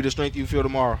today will be the strength you feel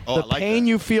tomorrow. The pain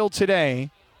you feel today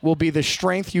will be the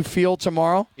strength you feel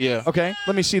tomorrow? Yeah. Okay,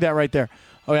 let me see that right there.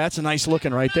 Oh, that's a nice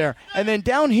looking right there. And then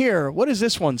down here, what does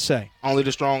this one say? Only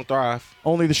the strong thrive.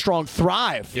 Only the strong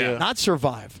thrive. Yeah. Not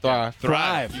survive.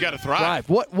 Thrive. You got to thrive.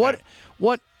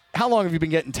 What? How long have you been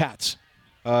getting tats?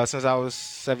 Since I was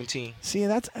 17. See,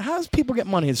 how's people get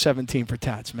money at 17 for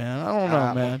tats, man? I don't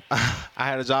know, man. I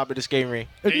had a job at the skating rink.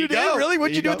 You did? Really?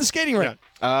 What'd you do at the skating rink?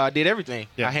 I did everything.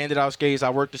 Yeah. I handed out skates. I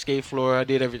worked the skate floor. I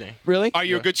did everything. Really? Are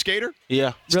you a good skater?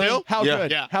 Yeah. Really? Still? How good?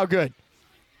 Yeah. How good?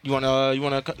 You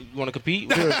wanna compete?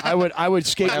 Dude, I would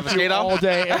skate with you all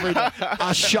day, every day.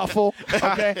 I'll shuffle,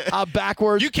 okay? I'll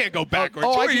backwards. You can't go backwards.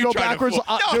 Oh, Who I are can you go trying to backwards.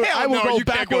 fool? Dude, hell I will no, go you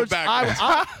can't backwards. go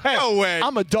backwards. No way.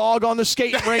 I'm a dog on the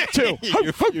skating rink too.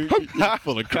 You're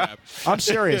full of crap. I'm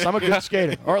serious. I'm a good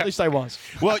skater, or at least I was.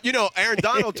 Well, Aaron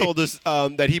Donald told us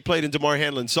that he played in DeMar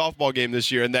Hamlin's softball game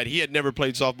this year, and that he had never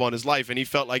played softball in his life, and he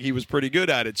felt like he was pretty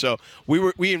good at it. So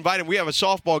we invite him. We have a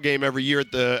softball game every year at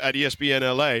ESPN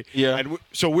LA. Yeah. And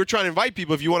so we're trying to invite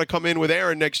people if you want to come in with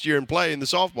Aaron next year and play in the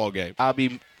softball game. I'll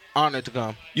be honored to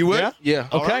come. You would? Yeah.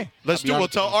 All Okay. right. Let's do it. We'll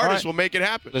tell artists. We'll make it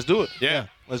happen. Let's do it. Yeah.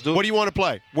 Let's do it. What do you want to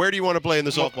play? Where do you want to play in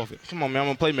the softball field? Come on, man.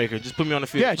 I'm a playmaker. Just put me on the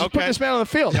field. Yeah, just put this man on the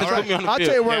field. Just put me on the I'll field.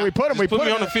 tell you where Yeah. we put him. Just put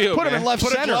me on the field, Put him in man. left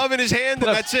Put center. a glove in his hand,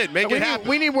 and that's it. Make it happen.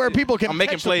 We need where people can I'm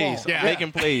making catch the plays. ball. Yeah.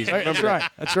 Making plays. Right, that's right.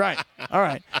 That's right. All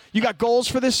right. You got goals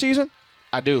for this season?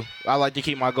 I do. I like to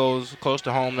keep my goals close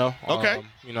to home, though. Okay.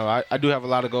 I do have a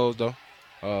lot of goals, though.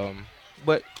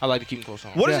 But I like to keep them close to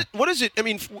home. What is it? I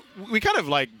mean, we kind of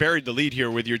like buried the lead here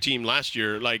with your team last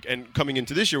year, and coming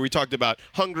into this year, we talked about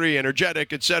hungry,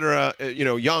 energetic, etc.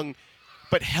 Young,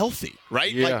 but healthy,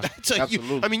 right? Yeah, that's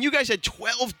absolutely. you guys had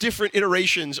 12 different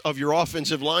iterations of your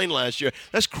offensive line last year.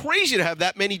 That's crazy to have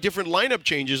that many different lineup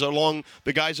changes along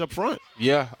the guys up front.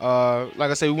 Yeah.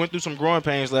 Like I said, we went through some growing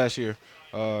pains last year,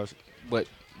 but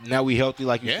now we healthy,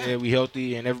 like you said. We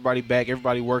healthy, and everybody back,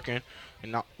 everybody working.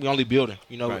 And we only building,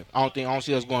 Right. I don't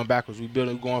see us going backwards. We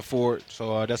building, going forward.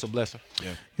 So that's a blessing.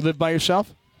 Yeah. You live by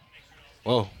yourself?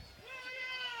 Whoa.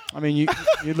 I mean, you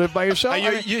live by yourself.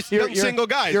 You're single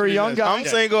guy. You're a young guy. I'm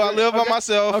single. I live by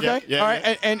myself. Okay. Yeah, All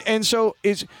right. And so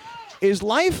is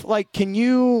life like? Can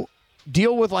you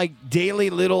deal with like daily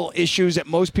little issues that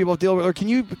most people deal with, or can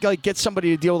you like get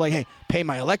somebody to deal with like, hey, pay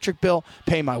my electric bill,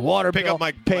 pay my water Pick bill, up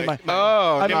my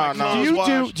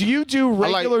no. Do you do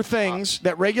regular things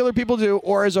that regular people do,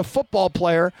 or as a football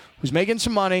player who's making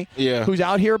some money, who's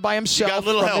out here by himself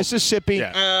from help. Mississippi?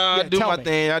 I do my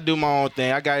thing. I do my own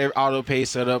thing. I got auto pay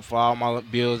set up for all my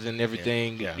bills and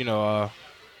everything. Yeah. You know,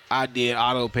 I did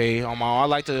auto pay on my own. I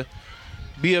like to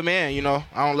be a man, you know.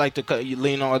 I don't like to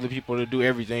lean on other people to do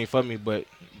everything for me, but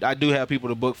I do have people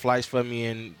to book flights for me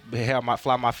and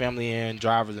fly my family and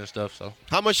drivers and stuff. So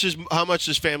how much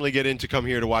does family get in to come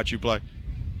here to watch you play?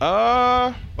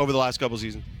 Over the last couple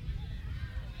seasons.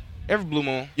 Every blue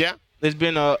moon. Yeah. It's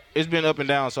been up and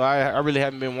down, so I really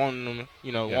haven't been wanting them,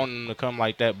 wanting them to come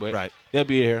like that. But they'll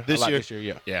be here this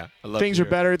year. Yeah. I love Things are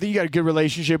better. You got a good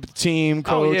relationship with the team,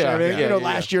 coach.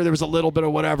 Last year there was a little bit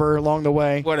of whatever along the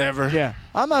way. Whatever. Yeah,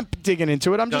 I'm not digging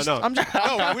into it.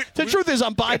 The truth is,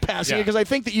 I'm bypassing it because I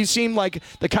think that you seem like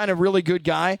the kind of really good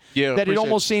guy. Yeah. That it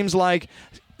almost seems like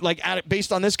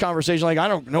based on this conversation, like I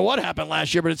don't know what happened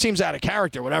last year, but it seems out of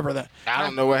character. Whatever that. I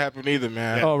don't know what happened either,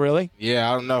 man. Oh, really?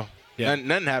 Yeah, I don't know. Yeah.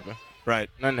 Nothing happened.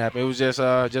 Right. Nothing happened. It was just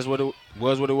what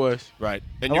it was. Right.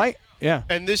 And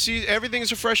And this season,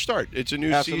 everything's a fresh start. It's a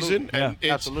new Absolutely. season. And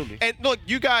Yeah. Absolutely. And look,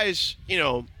 you guys,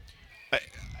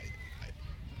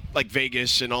 like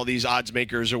Vegas and all these odds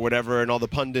makers or whatever, and all the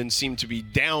pundits seem to be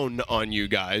down on you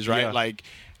guys, right? Yeah. Like,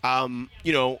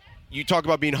 you talk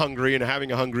about being hungry and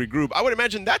having a hungry group. I would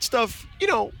imagine that stuff,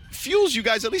 fuels you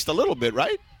guys at least a little bit,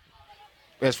 right?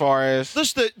 As far as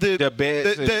just the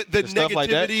bets, the stuff negativity like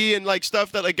that? and like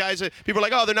stuff that like guys, people are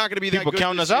like, oh, they're not going to be that people good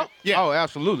counting this us year. out. Yeah. Oh,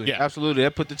 absolutely. Yeah. Absolutely.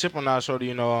 That put the chip on our shoulder,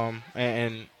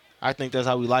 and I think that's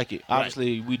how we like it.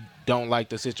 Obviously, we don't like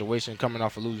the situation coming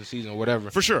off a losing season or whatever.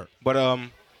 For sure. But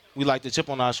we like the chip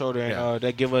on our shoulder, and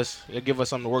that give us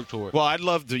something to work toward. Well, I'd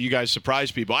love to you guys surprise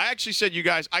people. I actually said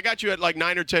I got you at like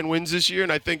 9 or 10 wins this year,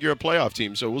 and I think you're a playoff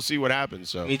team. So we'll see what happens.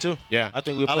 So Me too. Yeah, I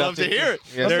think we'll. I love to hear it.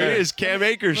 Yes, there sir. it is, Cam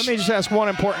Akers. let me just ask one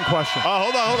important question. Oh,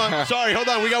 hold on. Sorry, hold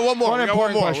on. We got one more.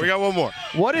 Question. We got one more.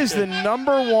 What is the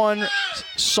number one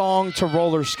song to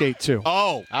roller skate to?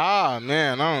 Oh,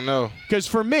 man, I don't know. Because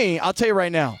for me, I'll tell you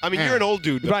right now. I mean, you're an old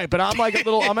dude, though. Right, but I'm like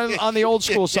I'm on the old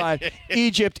school side.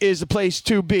 Egypt is the place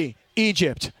to be.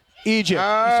 Egypt. What's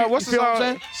the I'm song?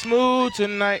 saying? Smooth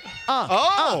tonight. Come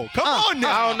on now.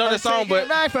 I don't know the song, but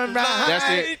that's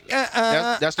it.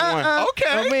 That's the one.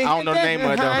 Okay. I don't know the name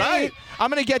of it, though. Right. I'm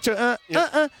gonna get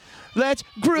to let's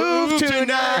groove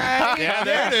tonight. Yeah,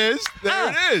 there it is. There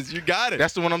it is. You got it.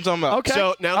 That's the one I'm talking about. Okay.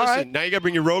 So now All listen. right. Now you got to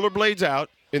bring your rollerblades out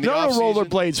in the No off-season.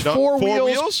 rollerblades. No, Four wheels?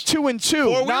 wheels, 2 and 2.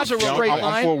 Four Not wheels or straight rollerblades?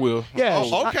 line. I'm 4 wheel. Yeah.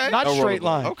 Oh, okay. Not No straight rollerblade.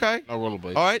 line. Okay. No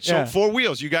rollerblades. All right. So Yeah. 4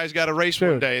 wheels. You guys got to race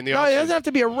one day in the No, it off-season. doesn't have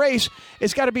to be a race.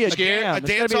 It's got to be a Scare- jam. a It's got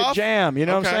to dance be a off? jam. You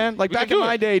know what I'm Okay. saying? Like We back can in do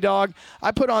my it. day, dog,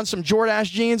 I put on some Jordache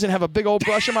jeans and have a big old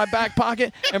brush in my back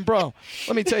pocket. And, bro,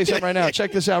 let me tell you something right now.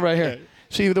 Check this out right here.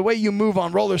 See, the way you move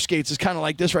on roller skates is kind of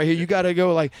like this right here. You got to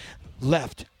go like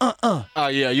left, Oh,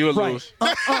 yeah, you would right, lose.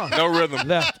 No rhythm.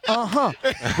 left,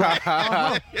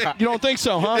 right, You don't think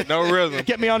so, huh? No rhythm.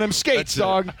 Get me on them skates,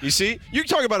 dog. You see? You're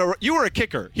talking about you were a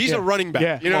kicker. He's Yeah. a running back.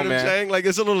 Yeah. You know Come what on, I'm man. saying? Like,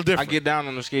 it's a little I different. get down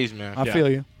on the skates, man. I feel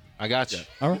you. I got you.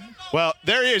 All right. Well,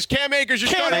 there he is. Cam Akers, your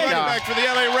Cam starting running Akers. back for the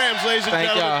LA Rams, ladies and Thank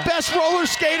gentlemen. y'all. Best roller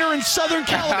skater in Southern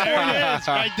California. There it is,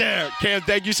 right there. Cam,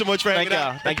 thank you so much for hanging Thank y'all.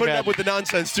 out and Thank you putting for up with the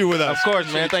nonsense, too, with us. Of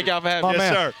course, man. Thank y'all for having me.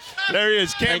 Yes, man. sir. There he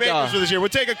is. Cam Thank Akers y'all. with us here. We'll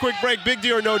take a quick break. Big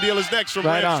Deal or No Deal is next from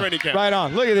Right Rams on. Training Camp. Right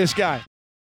on. Look at this guy.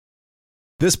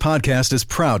 This podcast is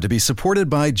proud to be supported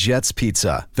by Jets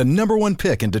Pizza, the #1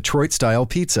 pick in Detroit-style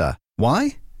pizza.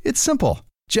 Why? It's simple.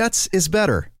 Jets is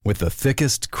better. With the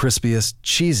thickest, crispiest,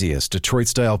 cheesiest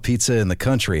Detroit-style pizza in the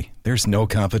country, there's no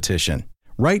competition.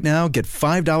 Right now, get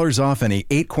 $5 off any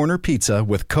 8-corner pizza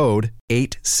with code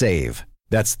 8SAVE.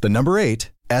 That's the number 8,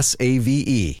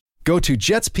 S-A-V-E. Go to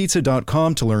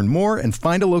jetspizza.com to learn more and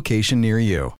find a location near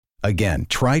you. Again,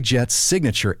 try Jet's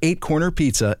signature 8-corner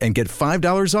pizza and get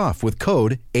 $5 off with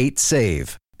code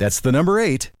 8SAVE. That's the number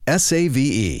 8,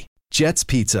 S-A-V-E. Jet's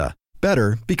Pizza.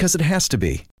 Better because it has to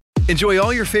be. Enjoy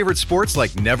all your favorite sports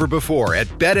like never before at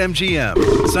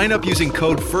BetMGM. Sign up using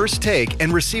code FIRSTTAKE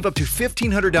and receive up to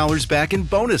 $1,500 back in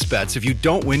bonus bets if you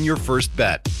don't win your first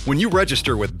bet. When you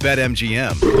register with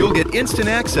BetMGM, you'll get instant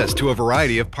access to a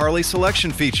variety of parlay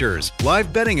selection features,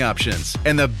 live betting options,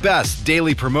 and the best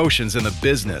daily promotions in the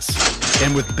business.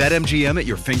 And with BetMGM at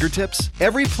your fingertips,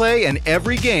 every play and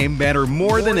every game matter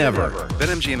more than ever.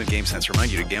 BetMGM and GameSense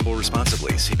remind you to gamble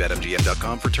responsibly. See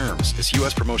BetMGM.com for terms. This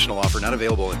U.S. promotional offer not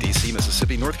available in D.C.,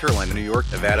 Mississippi, North Carolina, New York,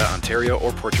 Nevada, Ontario,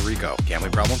 or Puerto Rico.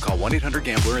 Gambling problem? Call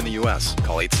 1-800-GAMBLER in the U.S.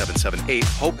 Call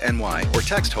 877-8-HOPE-NY or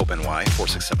text HOPE-NY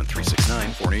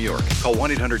 467-369 for New York. Call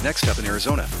 1-800-NEXT-STEP in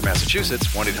Arizona. For Massachusetts,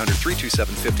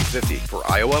 1-800-327-5050.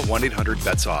 For Iowa,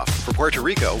 1-800-BETS-OFF. For Puerto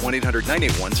Rico,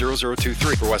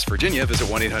 1-800-981-0023. For West Virginia, visit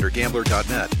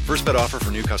 1-800-GAMBLER.net. First bet offer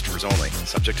for new customers only.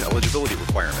 Subject to eligibility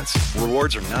requirements.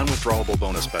 Rewards are non-withdrawable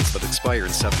bonus bets that expire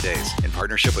in 7 days. In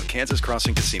partnership with Kansas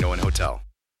Crossing Casino and Hotel.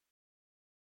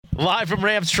 Live from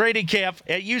Rams training camp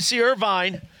at UC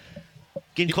Irvine.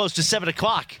 Getting close to 7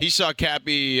 o'clock. He saw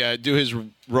Cappy do his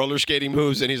roller skating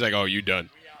moves, and he's like, oh, you done.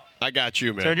 I got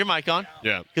you, man. Turn your mic on.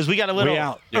 Yeah. Because we got a little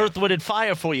Earth, Wind, and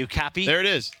Fire for you, Cappy. There it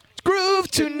is. Groove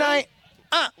tonight.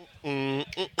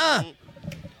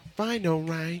 Final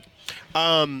right.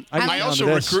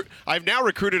 I've now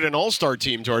recruited an all-star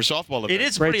team to our softball event. It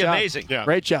is pretty amazing. Yeah.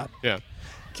 Great job. Yeah.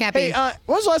 Cappy. Hey,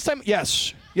 when was the last time?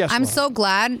 Yes. I'm Laura. so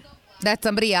glad that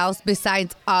somebody else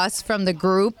besides us from the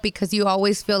group, because you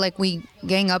always feel like we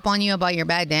gang up on you about your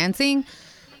bad dancing.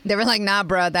 They were like, nah,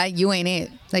 bro, that you ain't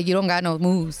it. Like, you don't got no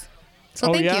moves.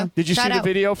 So thank you. Did you see the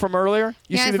video from earlier?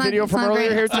 You see the video from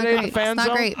earlier here today in the fan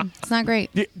zone? It's not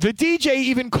great. The DJ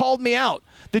even called me out.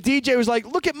 The DJ was like,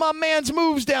 look at my man's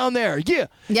moves down there. Yeah.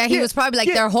 Yeah, he was probably like,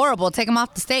 they're horrible. Take him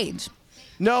off the stage.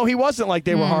 No, he wasn't like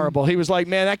they were horrible. He was like,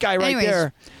 man, that guy right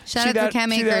there. Shout out to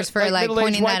Cam Akers for like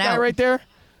pointing that guy out. right there.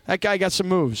 That guy got some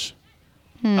moves.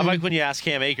 I like when you ask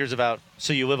Cam Akers about,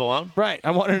 so you live alone? Right. I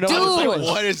want to know.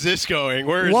 What is this going?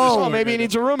 Where is this Whoa, going? maybe he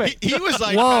needs a roommate. He was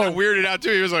like kind of weirded out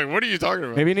too. He was like, what are you talking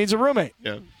about? Maybe he needs a roommate.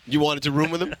 Yeah. You wanted to room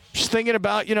with him? Just thinking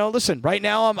about, listen, right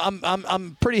now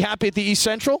I'm pretty happy at the East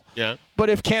Central. Yeah. But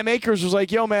if Cam Akers was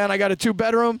like, yo, man, I got a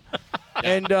 2-bedroom.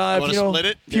 And split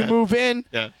it? if you move in,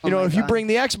 if you God. bring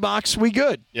the Xbox, we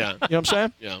good. Yeah. You know what I'm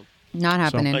saying? Yeah. Not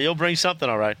happening. You'll bring something,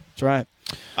 all right. That's right.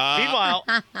 Meanwhile,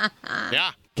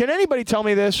 Yeah. Can anybody tell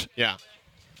me this? Yeah.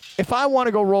 If I want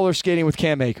to go roller skating with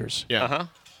Cam Akers, Yeah.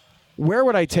 where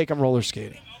would I take him roller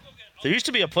skating? there used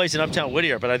to be a place in Uptown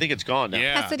Whittier, but I think it's gone now.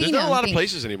 Yeah. Pasadena, There's not a lot I of think.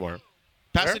 places anymore.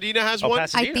 Pasadena has Oh, one.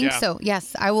 Pasadena? I think Yeah. so.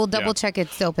 Yes, I will double check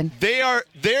it's open. I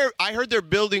heard they're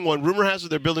building one. Rumor has it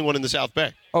they're building one in the South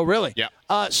Bay. Oh, really? Yeah.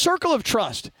 Circle of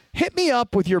Trust. Hit me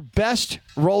up with your best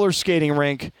roller skating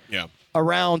rink Yeah.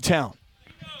 around town.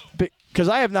 Because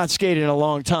I have not skated in a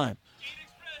long time.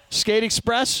 Skate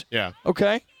Express? Yeah.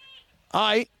 Okay. All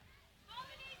right.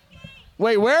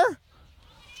 Wait, where?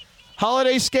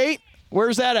 Holiday Skate?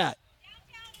 Where's that at?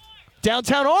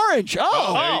 Downtown Orange.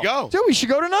 Oh, there you go. Dude, we should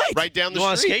go tonight. Right down the You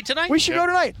want to street. skate tonight? We should go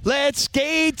tonight. Let's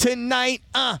skate tonight.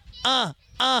 So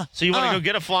you want to go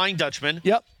get a Flying Dutchman,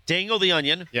 Yep. dangle the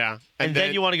onion, Yeah. and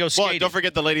then you want to go Well, skating. don't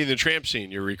forget the Lady in the Tramp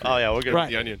scene you're recreating. Oh, yeah, we're going Right.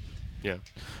 The onion. Yeah.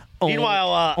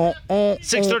 Meanwhile,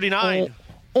 6:39.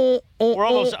 We're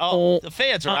almost. The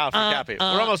fans are out for Cappy.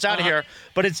 We're almost out of here,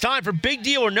 but it's time for Big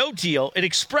Deal or No Deal, an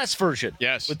express version.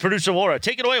 Yes. With producer Laura.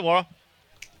 Take it away, Laura.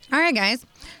 All right, guys.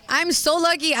 I'm so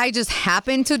lucky I just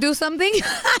happened to do something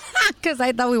because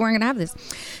I thought we weren't going to have this.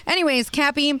 Anyways,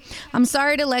 Cappy, I'm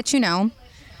sorry to let you know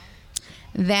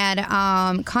that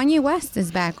Kanye West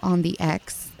is back on the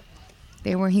X.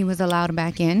 There where he was allowed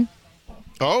back in.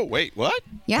 Oh, wait, what?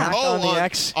 Yeah. Back on the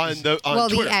X? On Well,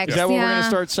 the Twitter. X. Is that what we're going Yeah. to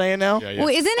start saying now? Yeah, yeah. Well,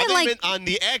 isn't I it thought you like... meant on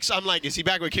the X, I'm like, is he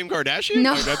back with Kim Kardashian?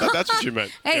 No. Like, that's what you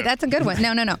meant. Hey, Yeah. that's a good one.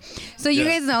 No. So you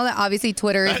Yeah. guys know that obviously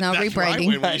Twitter is now That's where I rebranding.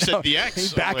 went when you said the X.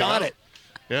 He's I'm back like, on oh. it.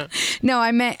 Yeah. No,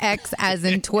 I meant X as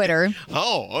in Twitter.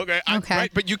 Oh, okay. Okay.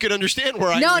 Right, but you could understand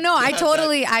where I No, would I have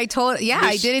totally, I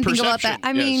didn't think about that. misperception,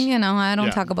 I mean, yes. I don't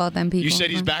Yeah. talk about them people. You said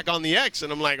he's back on the X,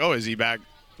 and I'm like, oh, is he back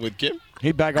with Kim?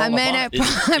 He back on I the meant bot.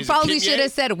 I Is it probably Kim should Ye?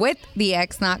 have said with the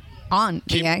X, not on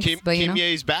the X. But Kim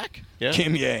Ye's back? Yeah.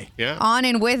 Kim Ye. Yeah. on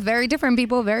and with very different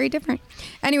people, very different.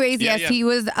 Anyways, Yeah, yes, yeah. he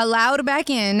was allowed back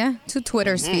in to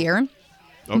Twitter sphere.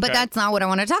 But Okay. that's not what I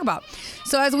want to talk about.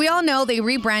 So as we all know, they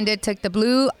rebranded, took the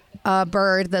blue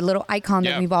bird, the little icon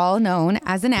Yeah. that we've all known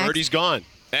as an X. Birdie's gone.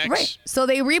 X. Right. So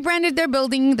they rebranded their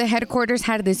building. The headquarters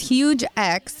had this huge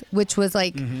X, which was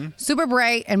like super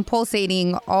bright and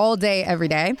pulsating all day, every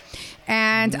day.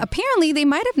 And apparently they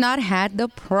might have not had the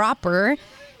proper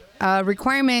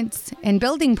requirements and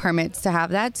building permits to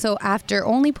have that. So after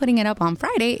only putting it up on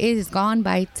Friday, it is gone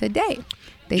by today.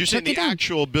 They Just in took the it down.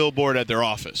 actual billboard at their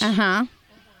office. Uh-huh.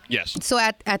 Yes. So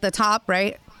at the top,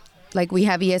 right, like we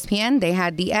have ESPN, they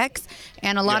had the X,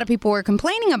 and a lot of people were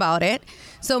complaining about it.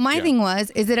 So my thing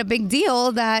was, is it a big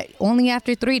deal that only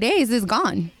after 3 days is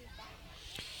gone?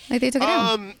 Like they took it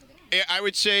down. I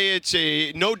would say it's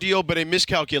a no deal, but a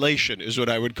miscalculation is what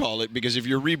I would call it. Because if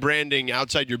you're rebranding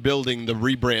outside your building, the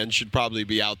rebrand should probably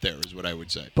be out there, is what I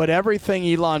would say. But everything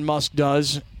Elon Musk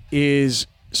does is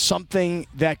something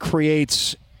that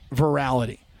creates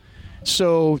virality.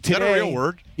 So today, Is that a real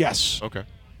word? Yes. Okay.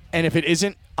 And if it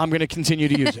isn't, I'm going to continue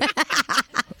to use it.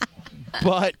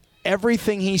 But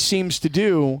everything he seems to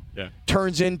do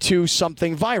turns into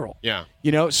something viral. Yeah.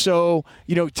 So,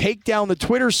 take down the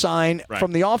Twitter sign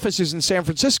from the offices in San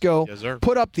Francisco,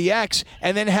 put up the X,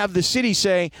 and then have the city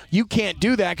say, you can't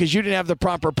do that because you didn't have the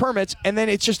proper permits. And then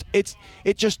it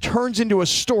just turns into a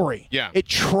story. Yeah. It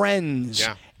trends.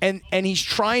 Yeah. And he's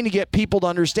trying to get people to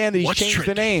understand that he's changed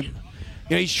the name.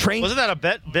 He's trained. Wasn't that a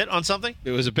bit on something?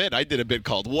 It was a bit. I did a bit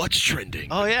called What's Trending.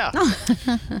 Oh, yeah.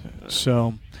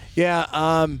 So,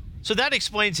 yeah. So that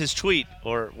explains his tweet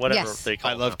or whatever they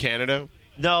call it. I love Canada.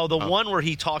 No, the one where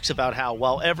he talks about how,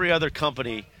 while every other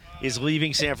company is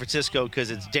leaving San Francisco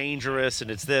because it's dangerous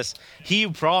and it's this, he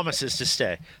promises to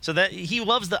stay. So that he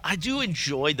loves I do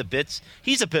enjoy the bits.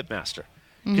 He's a bit master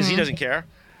because he doesn't care.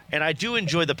 And I do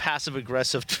enjoy the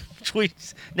passive-aggressive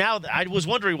tweets. Now, I was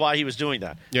wondering why he was doing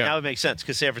that. Yeah. Now it makes sense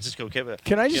because San Francisco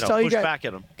Can I just tell you pushed guys, back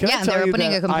at him. They were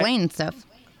putting a complaint and stuff.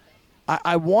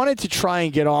 I wanted to try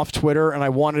and get off Twitter, and I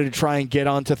wanted to try and get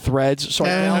onto Threads, so I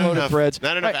downloaded Threads.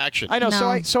 Not enough action. I know.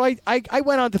 No. So I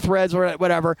went onto Threads or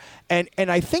whatever, and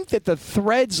I think that the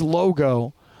Threads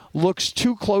logo looks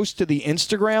too close to the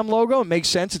Instagram logo. It makes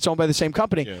sense. It's owned by the same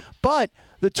company. Yeah. But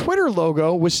the Twitter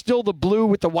logo was still the blue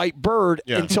with the white bird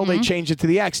until they changed it to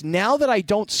the X. Now that I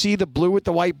don't see the blue with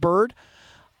the white bird,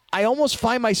 I almost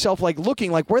find myself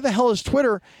looking where the hell is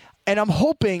Twitter? And I'm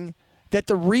hoping that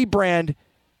the rebrand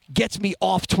gets me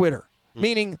off Twitter,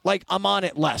 meaning I'm on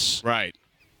it less. Right.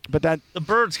 But The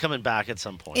bird's coming back at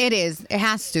some point. It is. It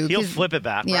has to. He'll flip it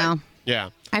back, Yeah. right? Yeah.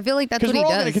 I feel like that's because what he we're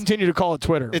all going to does. continue to call it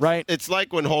Twitter, right? It's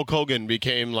like when Hulk Hogan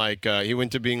became he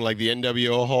went to being the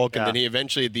NWO Hulk, and then he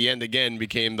eventually at the end again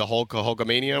became the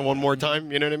Hulkamania one more time.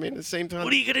 You know what I mean? At the same time.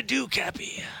 What are you going to do,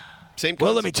 Cappy? Same.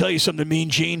 Well, let me tell you something, Mean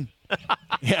Gene.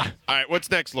 Yeah. All right. What's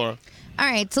next, Laura? All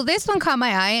right, so this one caught my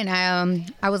eye, and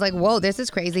I was like, whoa, this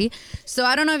is crazy. So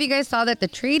I don't know if you guys saw that the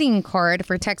trading card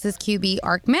for Texas QB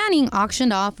Arch Manning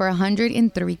auctioned off for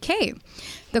 $103K.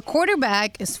 The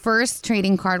quarterback's first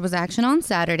trading card was auctioned on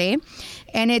Saturday,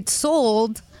 and it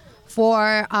sold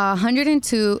for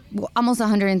almost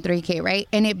 $103K, right?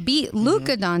 And it beat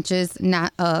Luka Doncic's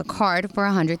card for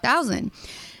 $100,000.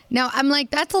 Now, I'm like,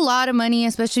 that's a lot of money,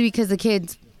 especially because the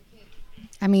kid's,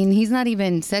 he's not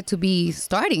even set to be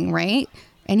starting, right?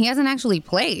 And he hasn't actually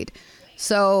played.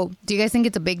 So do you guys think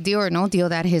it's a big deal or no deal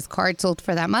that his card sold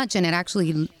for that much and it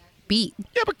actually beat?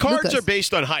 Yeah, but cards Lucas? are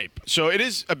based on hype. So it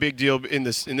is a big deal in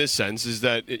this sense, is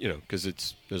that, because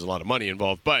there's a lot of money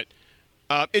involved. But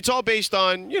it's all based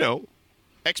on,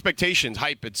 expectations,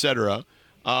 hype, etc.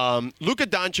 Luka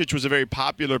Doncic was a very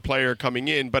popular player coming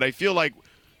in, but I feel like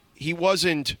he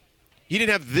didn't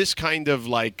have this kind of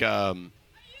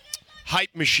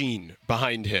hype machine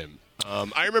behind him.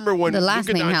 I remember when The last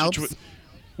Luka name Doncic helps.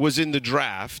 was in the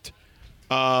draft.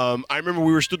 I remember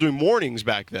we were still doing mornings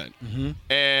back then,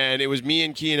 and it was me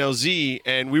and Key and LZ,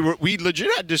 and we legit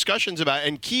had discussions about it.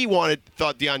 And Key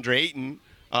thought DeAndre Ayton,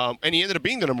 and he ended up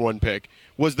being the number one pick,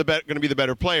 was going to be the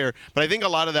better player. But I think a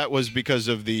lot of that was because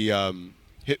of the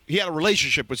he had a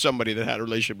relationship with somebody that had a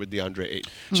relationship with DeAndre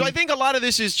Ayton. So I think a lot of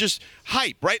this is just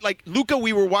hype, right? Like Luka,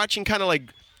 we were watching kind of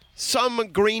some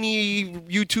grainy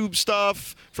YouTube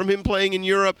stuff from him playing in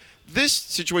Europe. This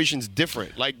situation's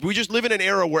different. We just live in an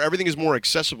era where everything is more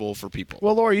accessible for people.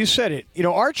 Well, Laura, you said it.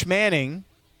 Arch Manning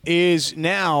is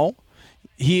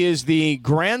he is the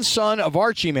grandson of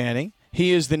Archie Manning.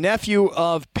 He is the nephew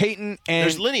of Peyton and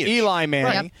There's lineage. Eli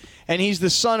Manning. Right. And he's the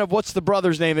son of what's the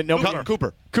brother's name?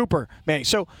 Cooper Manning.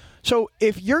 So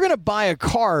if you're going to buy a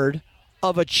card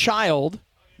of a child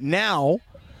now,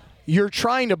 you're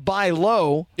trying to buy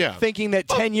low, thinking that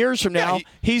 10 years from now,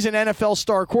 he's an NFL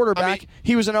star quarterback.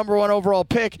 He was a number one overall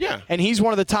pick, and he's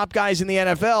one of the top guys in the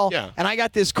NFL. Yeah. And I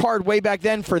got this card way back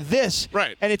then for this,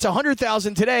 right? And it's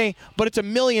 $100,000 today, but it's $1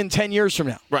 million 10 years from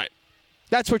now. Right.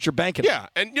 That's what you're banking on. Yeah,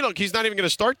 and he's not even going to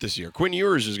start this year. Quinn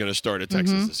Ewers is going to start at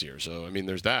Texas this year. So,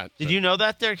 there's that. Did you know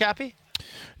that there, Cappy?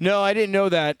 No, I didn't know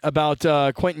that about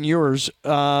Quentin Ewers.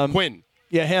 Quinn.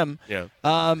 Yeah, him. Yeah.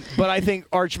 But I think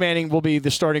Arch Manning will be the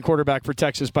starting quarterback for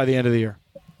Texas by the end of the year.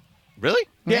 Really?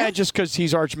 Yeah, just because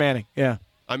he's Arch Manning. Yeah.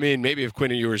 I mean, maybe if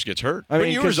Quinn Ewers gets hurt. Quinn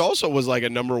Ewers also was like a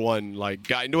number one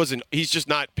guy. He's just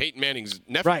not Peyton Manning's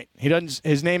nephew. Right. He doesn't.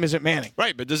 His name isn't Manning.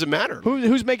 Right, but does it matter?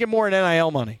 Who's making more in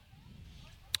NIL money?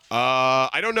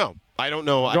 I don't know.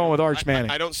 Going with Arch Manning.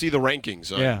 I don't see the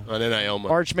rankings on NIL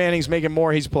money. Arch Manning's making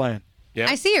more. He's playing. Yeah.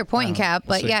 I see your point, Cap,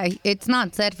 but it's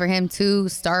not said for him to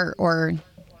start or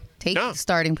take the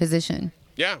starting position.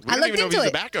 Yeah, we don't even know if he's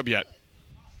the backup yet.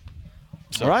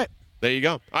 So, all right. There you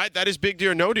go. All right, that is big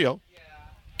deal, no deal.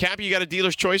 Cappy, you got a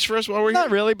dealer's choice for us while we're here?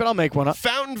 Not really, but I'll make one up.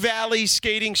 Fountain Valley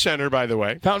Skating Center, by the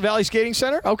way. Fountain Valley Skating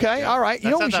Center? Okay, all right.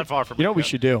 That's not that far from You know what we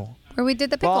should do? Where we did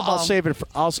the pickleball. Well, I'll save it for.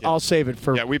 I'll save it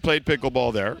for. Yeah, we played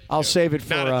pickleball there. I'll save it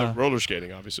for. Not at the roller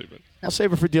skating, obviously, but I'll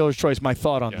save it for dealer's choice. My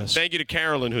thought on this. Thank you to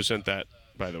Carolyn who sent that,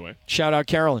 by the way. Shout out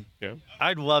Carolyn. Yeah.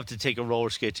 I'd love to take a roller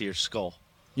skate to your skull.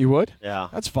 You would? Yeah.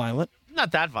 That's violent.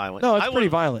 Not that violent. No, it's pretty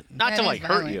violent. Not to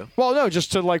hurt you. Well, no,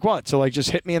 just to what? To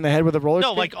just hit me in the head with a roller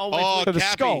skate? No, to the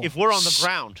skull. If we're on the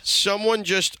ground. Someone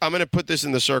I'm going to put this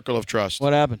in the circle of trust.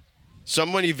 What happened?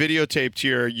 Somebody videotaped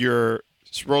your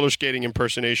roller skating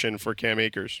impersonation for Cam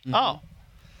Akers. Oh.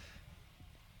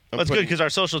 That's good because our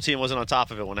social team wasn't on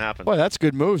top of it when it happened. Boy, that's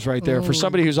good moves right there for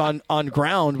somebody who's on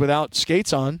ground without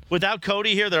skates on. Without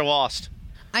Cody here, they're lost.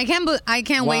 I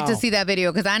can't wait to see that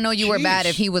video because I know you were bad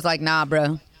if he was like, nah,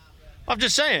 bro. I'm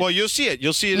just saying. Well, you'll see it.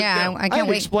 You'll see it. Yeah, I can't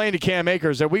wait. Explain to Cam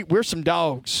Akers that we're some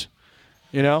dogs.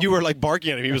 You know? You were like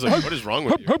barking at him. He was like, what is wrong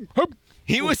with you?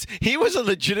 He was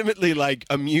legitimately like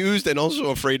amused and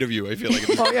also afraid of you, I feel like.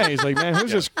 Oh, yeah. He's like, man,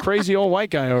 who's this crazy old white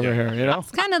guy over here, you know?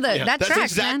 It's kind of that That's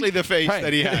tracks, exactly man. the face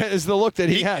that he had. Is the look that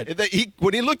he had.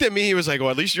 When he looked at me, he was like, well,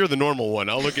 at least you're the normal one.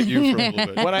 I'll look at you for a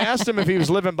little bit. When I asked him if he was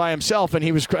living by himself, and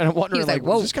he was kind of wondering, like,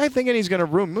 whoa, is this guy thinking he's going to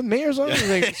room me or something?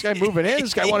 Like, this guy moving in?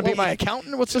 This guy want to be my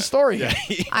accountant? What's the story? Yeah.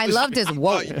 I loved his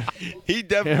whoa. He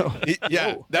definitely,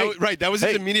 that was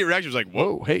his immediate reaction. He was like,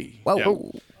 whoa. Hey. Whoa, Yeah.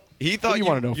 whoa. He thought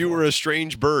you were a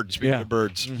strange bird, speaking of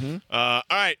birds. Mm-hmm. All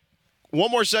right. One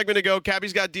more segment to go.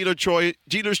 Cappy's got dealer's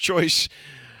choice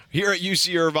here at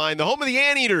UC Irvine, the home of the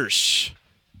Anteaters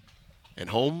and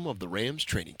home of the Rams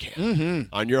training camp.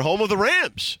 Mm-hmm. On your home of the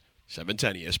Rams,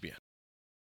 710 ESPN.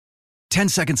 10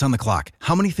 seconds on the clock.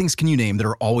 How many things can you name that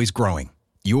are always growing?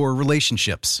 Your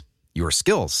relationships, your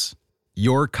skills,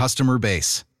 your customer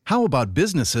base. How about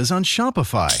businesses on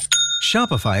Shopify?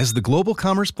 Shopify is the global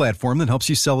commerce platform that helps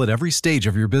you sell at every stage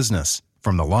of your business.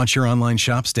 From the launch your online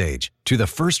shop stage, to the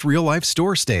first real-life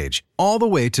store stage, all the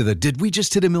way to the did we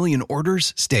just hit a million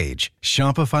orders stage.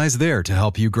 Shopify's there to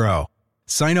help you grow.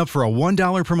 Sign up for a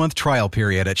 $1 per month trial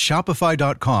period at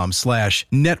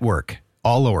shopify.com/network,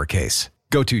 all lowercase.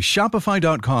 Go to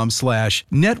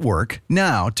shopify.com/network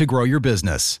now to grow your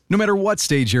business, no matter what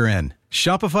stage you're in.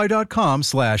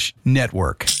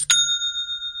 Shopify.com/network.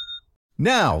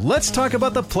 Now, let's talk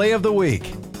about the play of the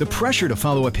week. The pressure to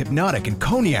follow up Hypnotic and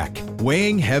Cognac,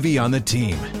 weighing heavy on the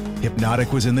team.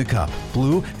 Hypnotic was in the cup,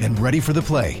 blue, and ready for the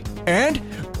play. And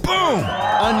boom!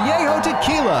 Añejo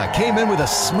Tequila came in with a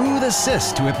smooth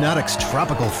assist to Hypnotic's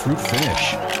tropical fruit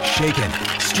finish. Shaken,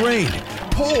 strained,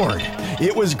 poured.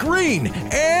 It was green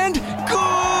and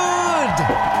good!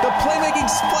 The playmaking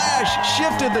splash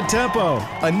shifted the tempo.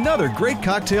 Another great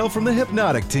cocktail from the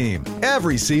Hypnotic team.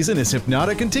 Every season is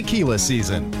Hypnotic and Tequila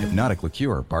season. Hypnotic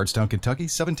Liqueur, Bardstown, Kentucky,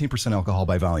 17% alcohol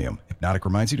by volume. Hypnotic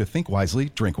reminds you to think wisely,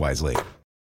 drink wisely.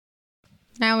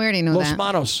 Now we already know Los that.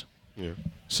 Manos. Yeah.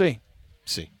 See.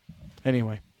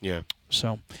 Anyway. Yeah.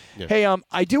 So, Yeah. hey,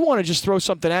 I do want to just throw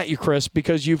something at you, Chris,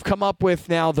 because you've come up with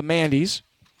now the Mandy's.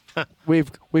 We've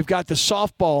got the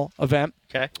softball event.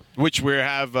 Okay. Which we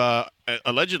have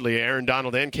allegedly Aaron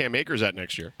Donald and Cam Akers at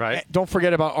next year. Right. Don't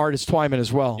forget about Artis Twyman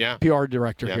as well. Yeah. PR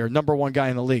director here, number one guy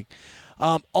in the league.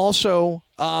 Also,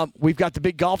 we've got the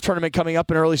big golf tournament coming up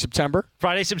in early September.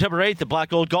 Friday, September 8th, the Black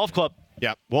Gold Golf Club.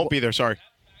 Yeah, won't be there, sorry.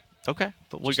 Okay.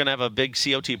 But we're going to have a big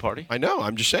COT party. I know.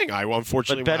 I'm just saying. I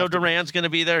unfortunately. But Beto Duran's going to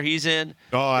be there. He's in.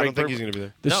 Oh, I don't Greg think he's going to be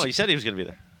there. No, he said he was going to be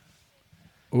there.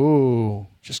 Ooh,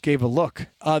 just gave a look.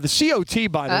 The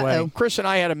COT, by the way, Uh-oh. Chris and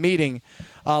I had a meeting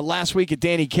last week at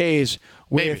Danny K's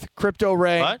with Maybe. Crypto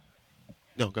Ray. What?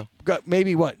 No, go.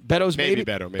 Maybe what? Beto's Maybe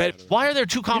maybe? Beto. Maybe Beto. Why are there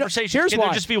two conversations? Here's Can why.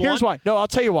 there just be Here's one? why. No, I'll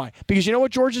tell you why. Because you know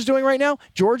what George is doing right now?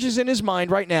 George is in his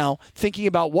mind right now thinking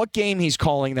about what game he's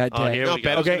calling that Oh, day. here No, we go.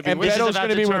 Beto's Okay, gonna be and with This is Beto's about going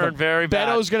to be with turn him. very bad.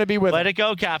 Beto's going to be with Let him. it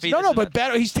go, Cappy. No, This no, is but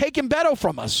about- Beto, he's taking Beto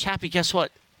from us. Cappy, guess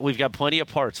what? We've got plenty of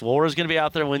parts. Laura's going to be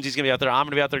out there. Lindsay's going to be out there. I'm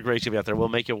going to be out there. Grace's going to be out there. We'll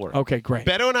make it work. Okay, great.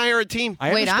 Beto and I are a team.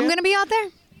 I Wait, I'm understand. going to be out there?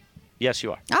 Yes,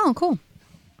 you are. Oh, cool.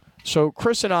 So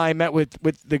Chris and I met with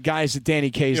the guys at Danny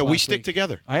K's. Yeah, we last stick week.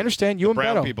 together. I understand. You and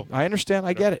brown Beto. people. I understand.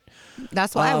 I get it.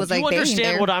 That's why I was like, you they ain't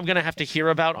understand there. what I'm going to have to hear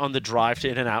about on the drive to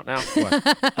In-N-Out now?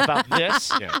 About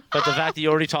this? Yeah. But the fact that you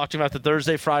already talked about the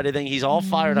Thursday, Friday thing, he's all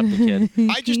fired up, the kid.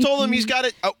 I just told him he's got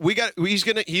it.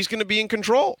 He's gonna be in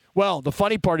control. Well, the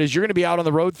funny part is you're going to be out on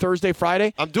the road Thursday,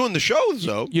 Friday. I'm doing the shows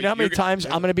though. You know how many times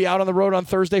I'm going to be out on the road on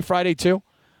Thursday, Friday too?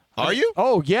 Are you?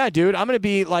 Oh yeah, dude. I'm going to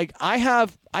be like I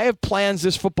have plans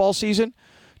this football season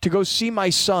to go see my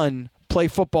son play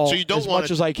football So you don't as want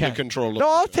much as I can. control. No,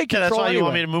 I'll take Yeah, control that's why anyway. you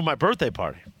want me to move my birthday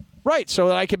party. Right, so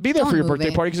that I can be there for Don't your move birthday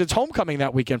it. party because it's homecoming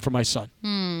that weekend for my son.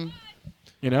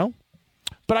 You know?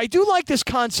 But I do like this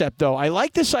concept, though. I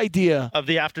like this idea. Of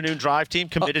the afternoon drive team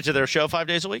committed to their show 5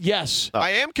 days a week? Yes.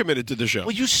 I am committed to the show.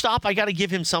 Will you stop? I got to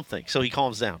give him something so he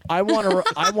calms down. I want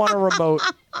a remote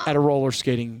at a roller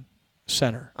skating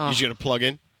center. He's gonna plug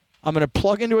in. I'm going to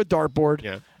plug into a dartboard,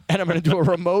 Yeah. and I'm going to do a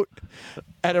remote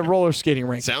at a roller skating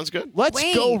rink. Sounds good. Let's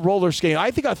Wait. go roller skating. I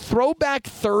think a throwback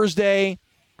Thursday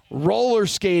roller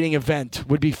skating event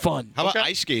would be fun. How about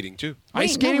ice skating too? Ice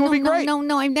Wait, skating no, would be no, great.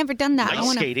 No, I've never done that. I Ice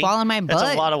want to skating? fall on my butt.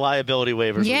 That's a lot of liability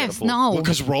waivers. Yes, we gotta pull. no.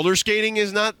 Because roller skating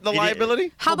is not the is.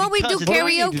 liability. How about we do because it's- What do I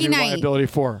need to karaoke do night? liability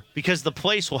for? Because the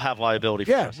place will have liability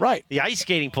for Yeah, us. right. The ice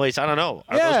skating place, I don't know.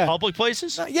 Are Yeah. those public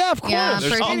places? Yeah, of course. Yeah,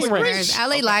 There's for public there's rinks.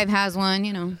 LA Live has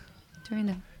one, during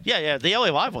the. Yeah, the LA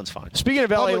Live one's fine. Speaking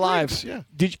of LA Public Live, rinks,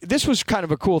 yeah. this was kind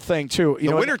of a cool thing too.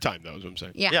 The wintertime, though, is what I'm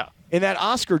saying. Yeah. Yeah. In that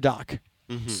Oscar doc,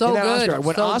 So in that good. Oscar,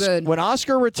 when, so good. when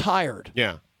Oscar retired,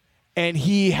 Yeah. and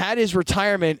he had his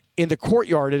retirement in the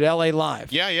courtyard at LA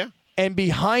Live, Yeah. and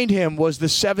behind him was the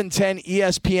 710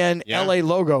 ESPN Yeah. LA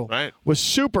logo. Right. Was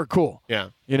super cool. Yeah.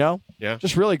 Yeah.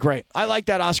 Just really great. I like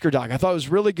that Oscar doc. I thought it was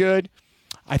really good.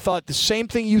 I thought the same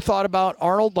thing you thought about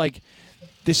Arnold, like.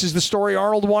 This is the story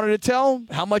Arnold wanted to tell.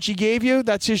 How much he gave you,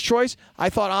 that's his choice.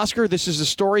 I thought Oscar, this is the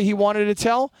story he wanted to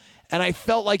tell. And I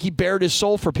felt like he bared his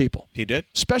soul for people, He did.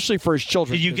 especially for his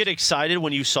children. Did you get excited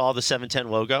when you saw the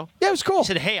 710 logo? Yeah, it was cool. You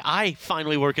said, hey, I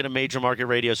finally work at a major market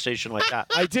radio station like that.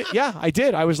 I did. Yeah, I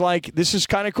did. I was like, this is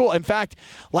kind of cool. In fact,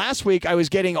 last week I was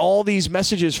getting all these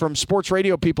messages from sports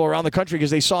radio people around the country because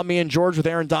they saw me and George with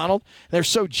Aaron Donald. And they're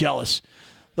so jealous.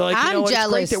 They're like, I'm it's great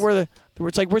jealous. that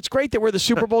it's great that we're the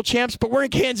Super Bowl champs, but we're in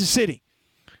Kansas City.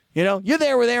 You're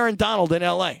there with Aaron Donald in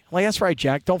L.A. I'm like, that's right,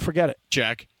 Jack. Don't forget it.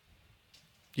 Jack,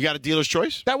 you got a dealer's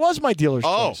choice? That was my dealer's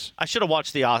choice. I should have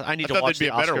watched I need to thought watch there'd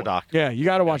the be a better Oscar one. doc. Yeah, you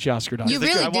got to watch the Oscar doc. You I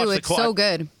really watched do. the It's so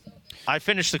good. I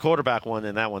finished the quarterback one,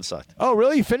 and that one sucked. Oh,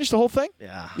 really? You finished the whole thing?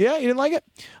 Yeah. Yeah, you didn't like it?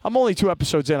 I'm only 2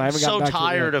 episodes in. I haven't So gotten back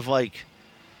tired to it of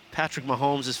Patrick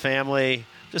Mahomes' family.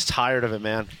 Just tired of it,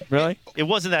 man. yet. Really? It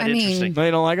wasn't that I mean- interesting. No,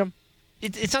 you don't like him?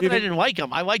 It's not that I didn't like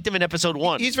him. I liked him in episode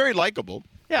 1. He's very likable.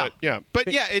 Yeah. But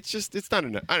it's not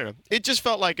enough. I don't know. It just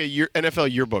felt like a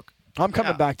NFL yearbook. I'm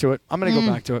coming Yeah. back to it. I'm going to go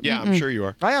back to it. Yeah, I'm sure you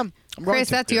are. I am. I'm going Chris,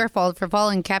 to. that's your fault for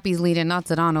following Cappy's lead and not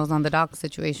Sedano's on the doc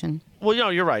situation. Well,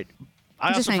 you're right. I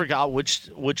Just also saying. forgot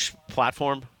which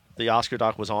platform the Oscar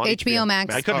doc was on. HBO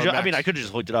Max. I could have. Oh, I mean, Max. I could have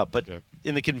just looked it up, but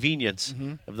in the convenience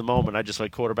of the moment, I just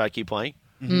like quarterback keep playing.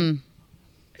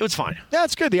 It was fine. Yeah,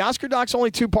 it's good. The Oscar doc's only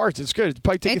 2 parts. It's good. It'd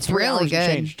probably take It's you 3 really hours and good.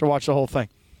 change to watch the whole thing.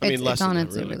 I mean, It's less than that,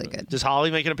 honestly really, really but- good. Does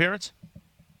Holly make an appearance?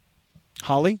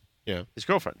 Holly, Yeah. His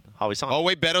girlfriend, Holly Son. Oh,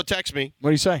 wait, Beto text me. what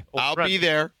do you say? I'll friend. be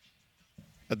there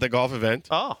at the golf event.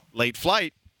 Oh. Late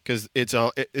flight because it's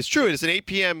true. It's an 8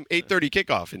 p.m., 8:30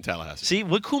 kickoff in Tallahassee. See,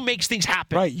 look who makes things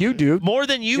happen. Right, you do. More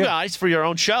than you Yeah. guys for your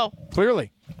own show.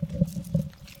 Clearly.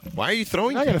 Why are you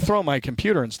throwing? You're not going to throw my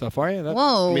computer and stuff, are you?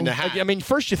 Whoa. I mean, the hat. I mean,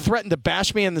 first you threatened to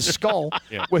bash me in the skull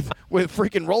Yeah. with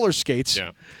freaking roller skates.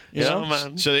 Yeah. You know?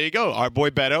 man. So there you go. Our boy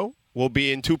Beto will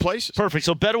be in 2 places. Perfect.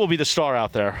 So Beto will be the star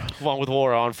out there, along with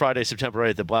Laura, on Friday, September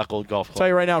 8th at Black Gold Golf Club. Tell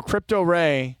you right now, Crypto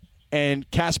Ray and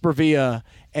Casper Villa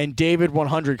and David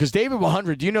 100. Because David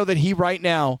 100, do you know that he right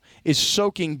now is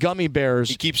soaking gummy bears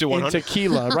He keeps it in 100?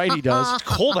 tequila? Right, he does. It's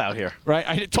cold out here. Right?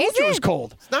 I told you it was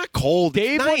cold. It's not cold.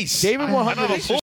 Dave, it's nice. David I 100 know, is full